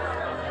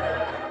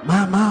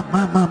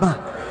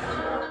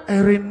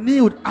 A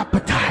renewed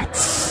appetite.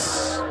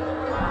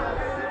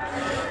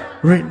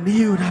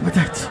 Renewed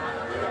appetite.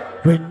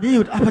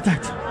 Renewed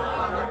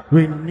appetite.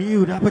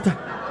 Renewed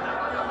appetite.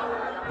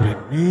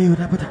 Renewed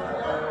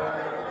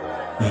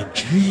appetite. In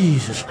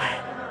Jesus'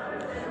 name.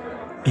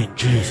 In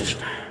Jesus'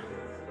 name.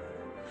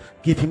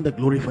 Give him the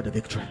glory for the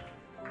victory.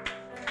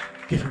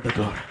 Give him the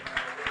glory.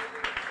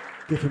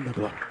 Give him the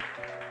glory.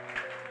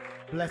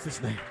 Bless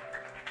his name.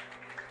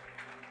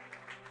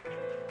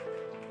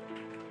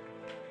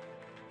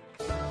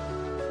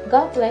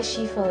 God bless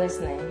you for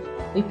listening.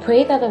 We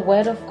pray that the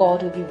word of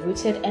God will be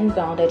rooted and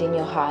grounded in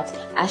your heart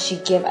as you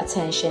give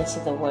attention to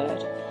the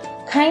word.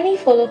 Kindly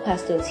follow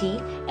Pastor T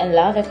and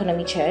Love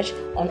Economy Church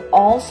on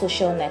all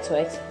social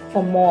networks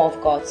for more of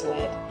God's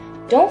word.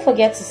 Don't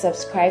forget to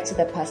subscribe to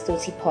the Pastor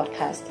T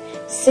podcast.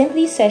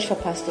 Simply search for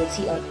Pastor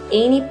T on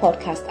any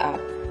podcast app,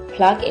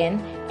 plug in,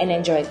 and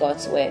enjoy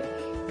God's word.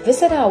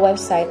 Visit our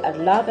website at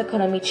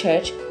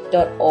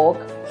loveeconomychurch.org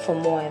for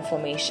more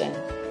information.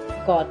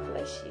 God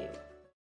bless you.